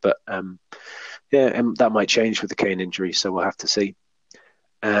advantage. But and that might change with the Kane injury, so we'll have to see.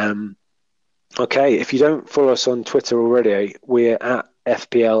 Okay, if you don't follow us on Twitter already, we're at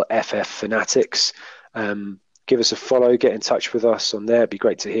FPLFF Fanatics. Give us a follow, get in touch with us on there. It'd be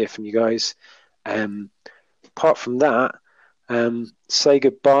great to hear from you guys. Apart from that, say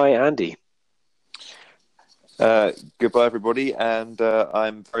goodbye, Andy. Goodbye, everybody. And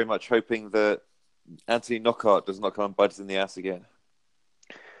I'm very much hoping that Anthony Knockaert does not come and bite us in the ass again.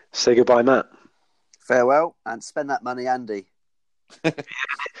 Say goodbye, Matt. Farewell, and spend that money, Andy. You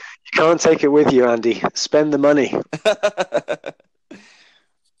can't take it with you, Andy. Spend the money.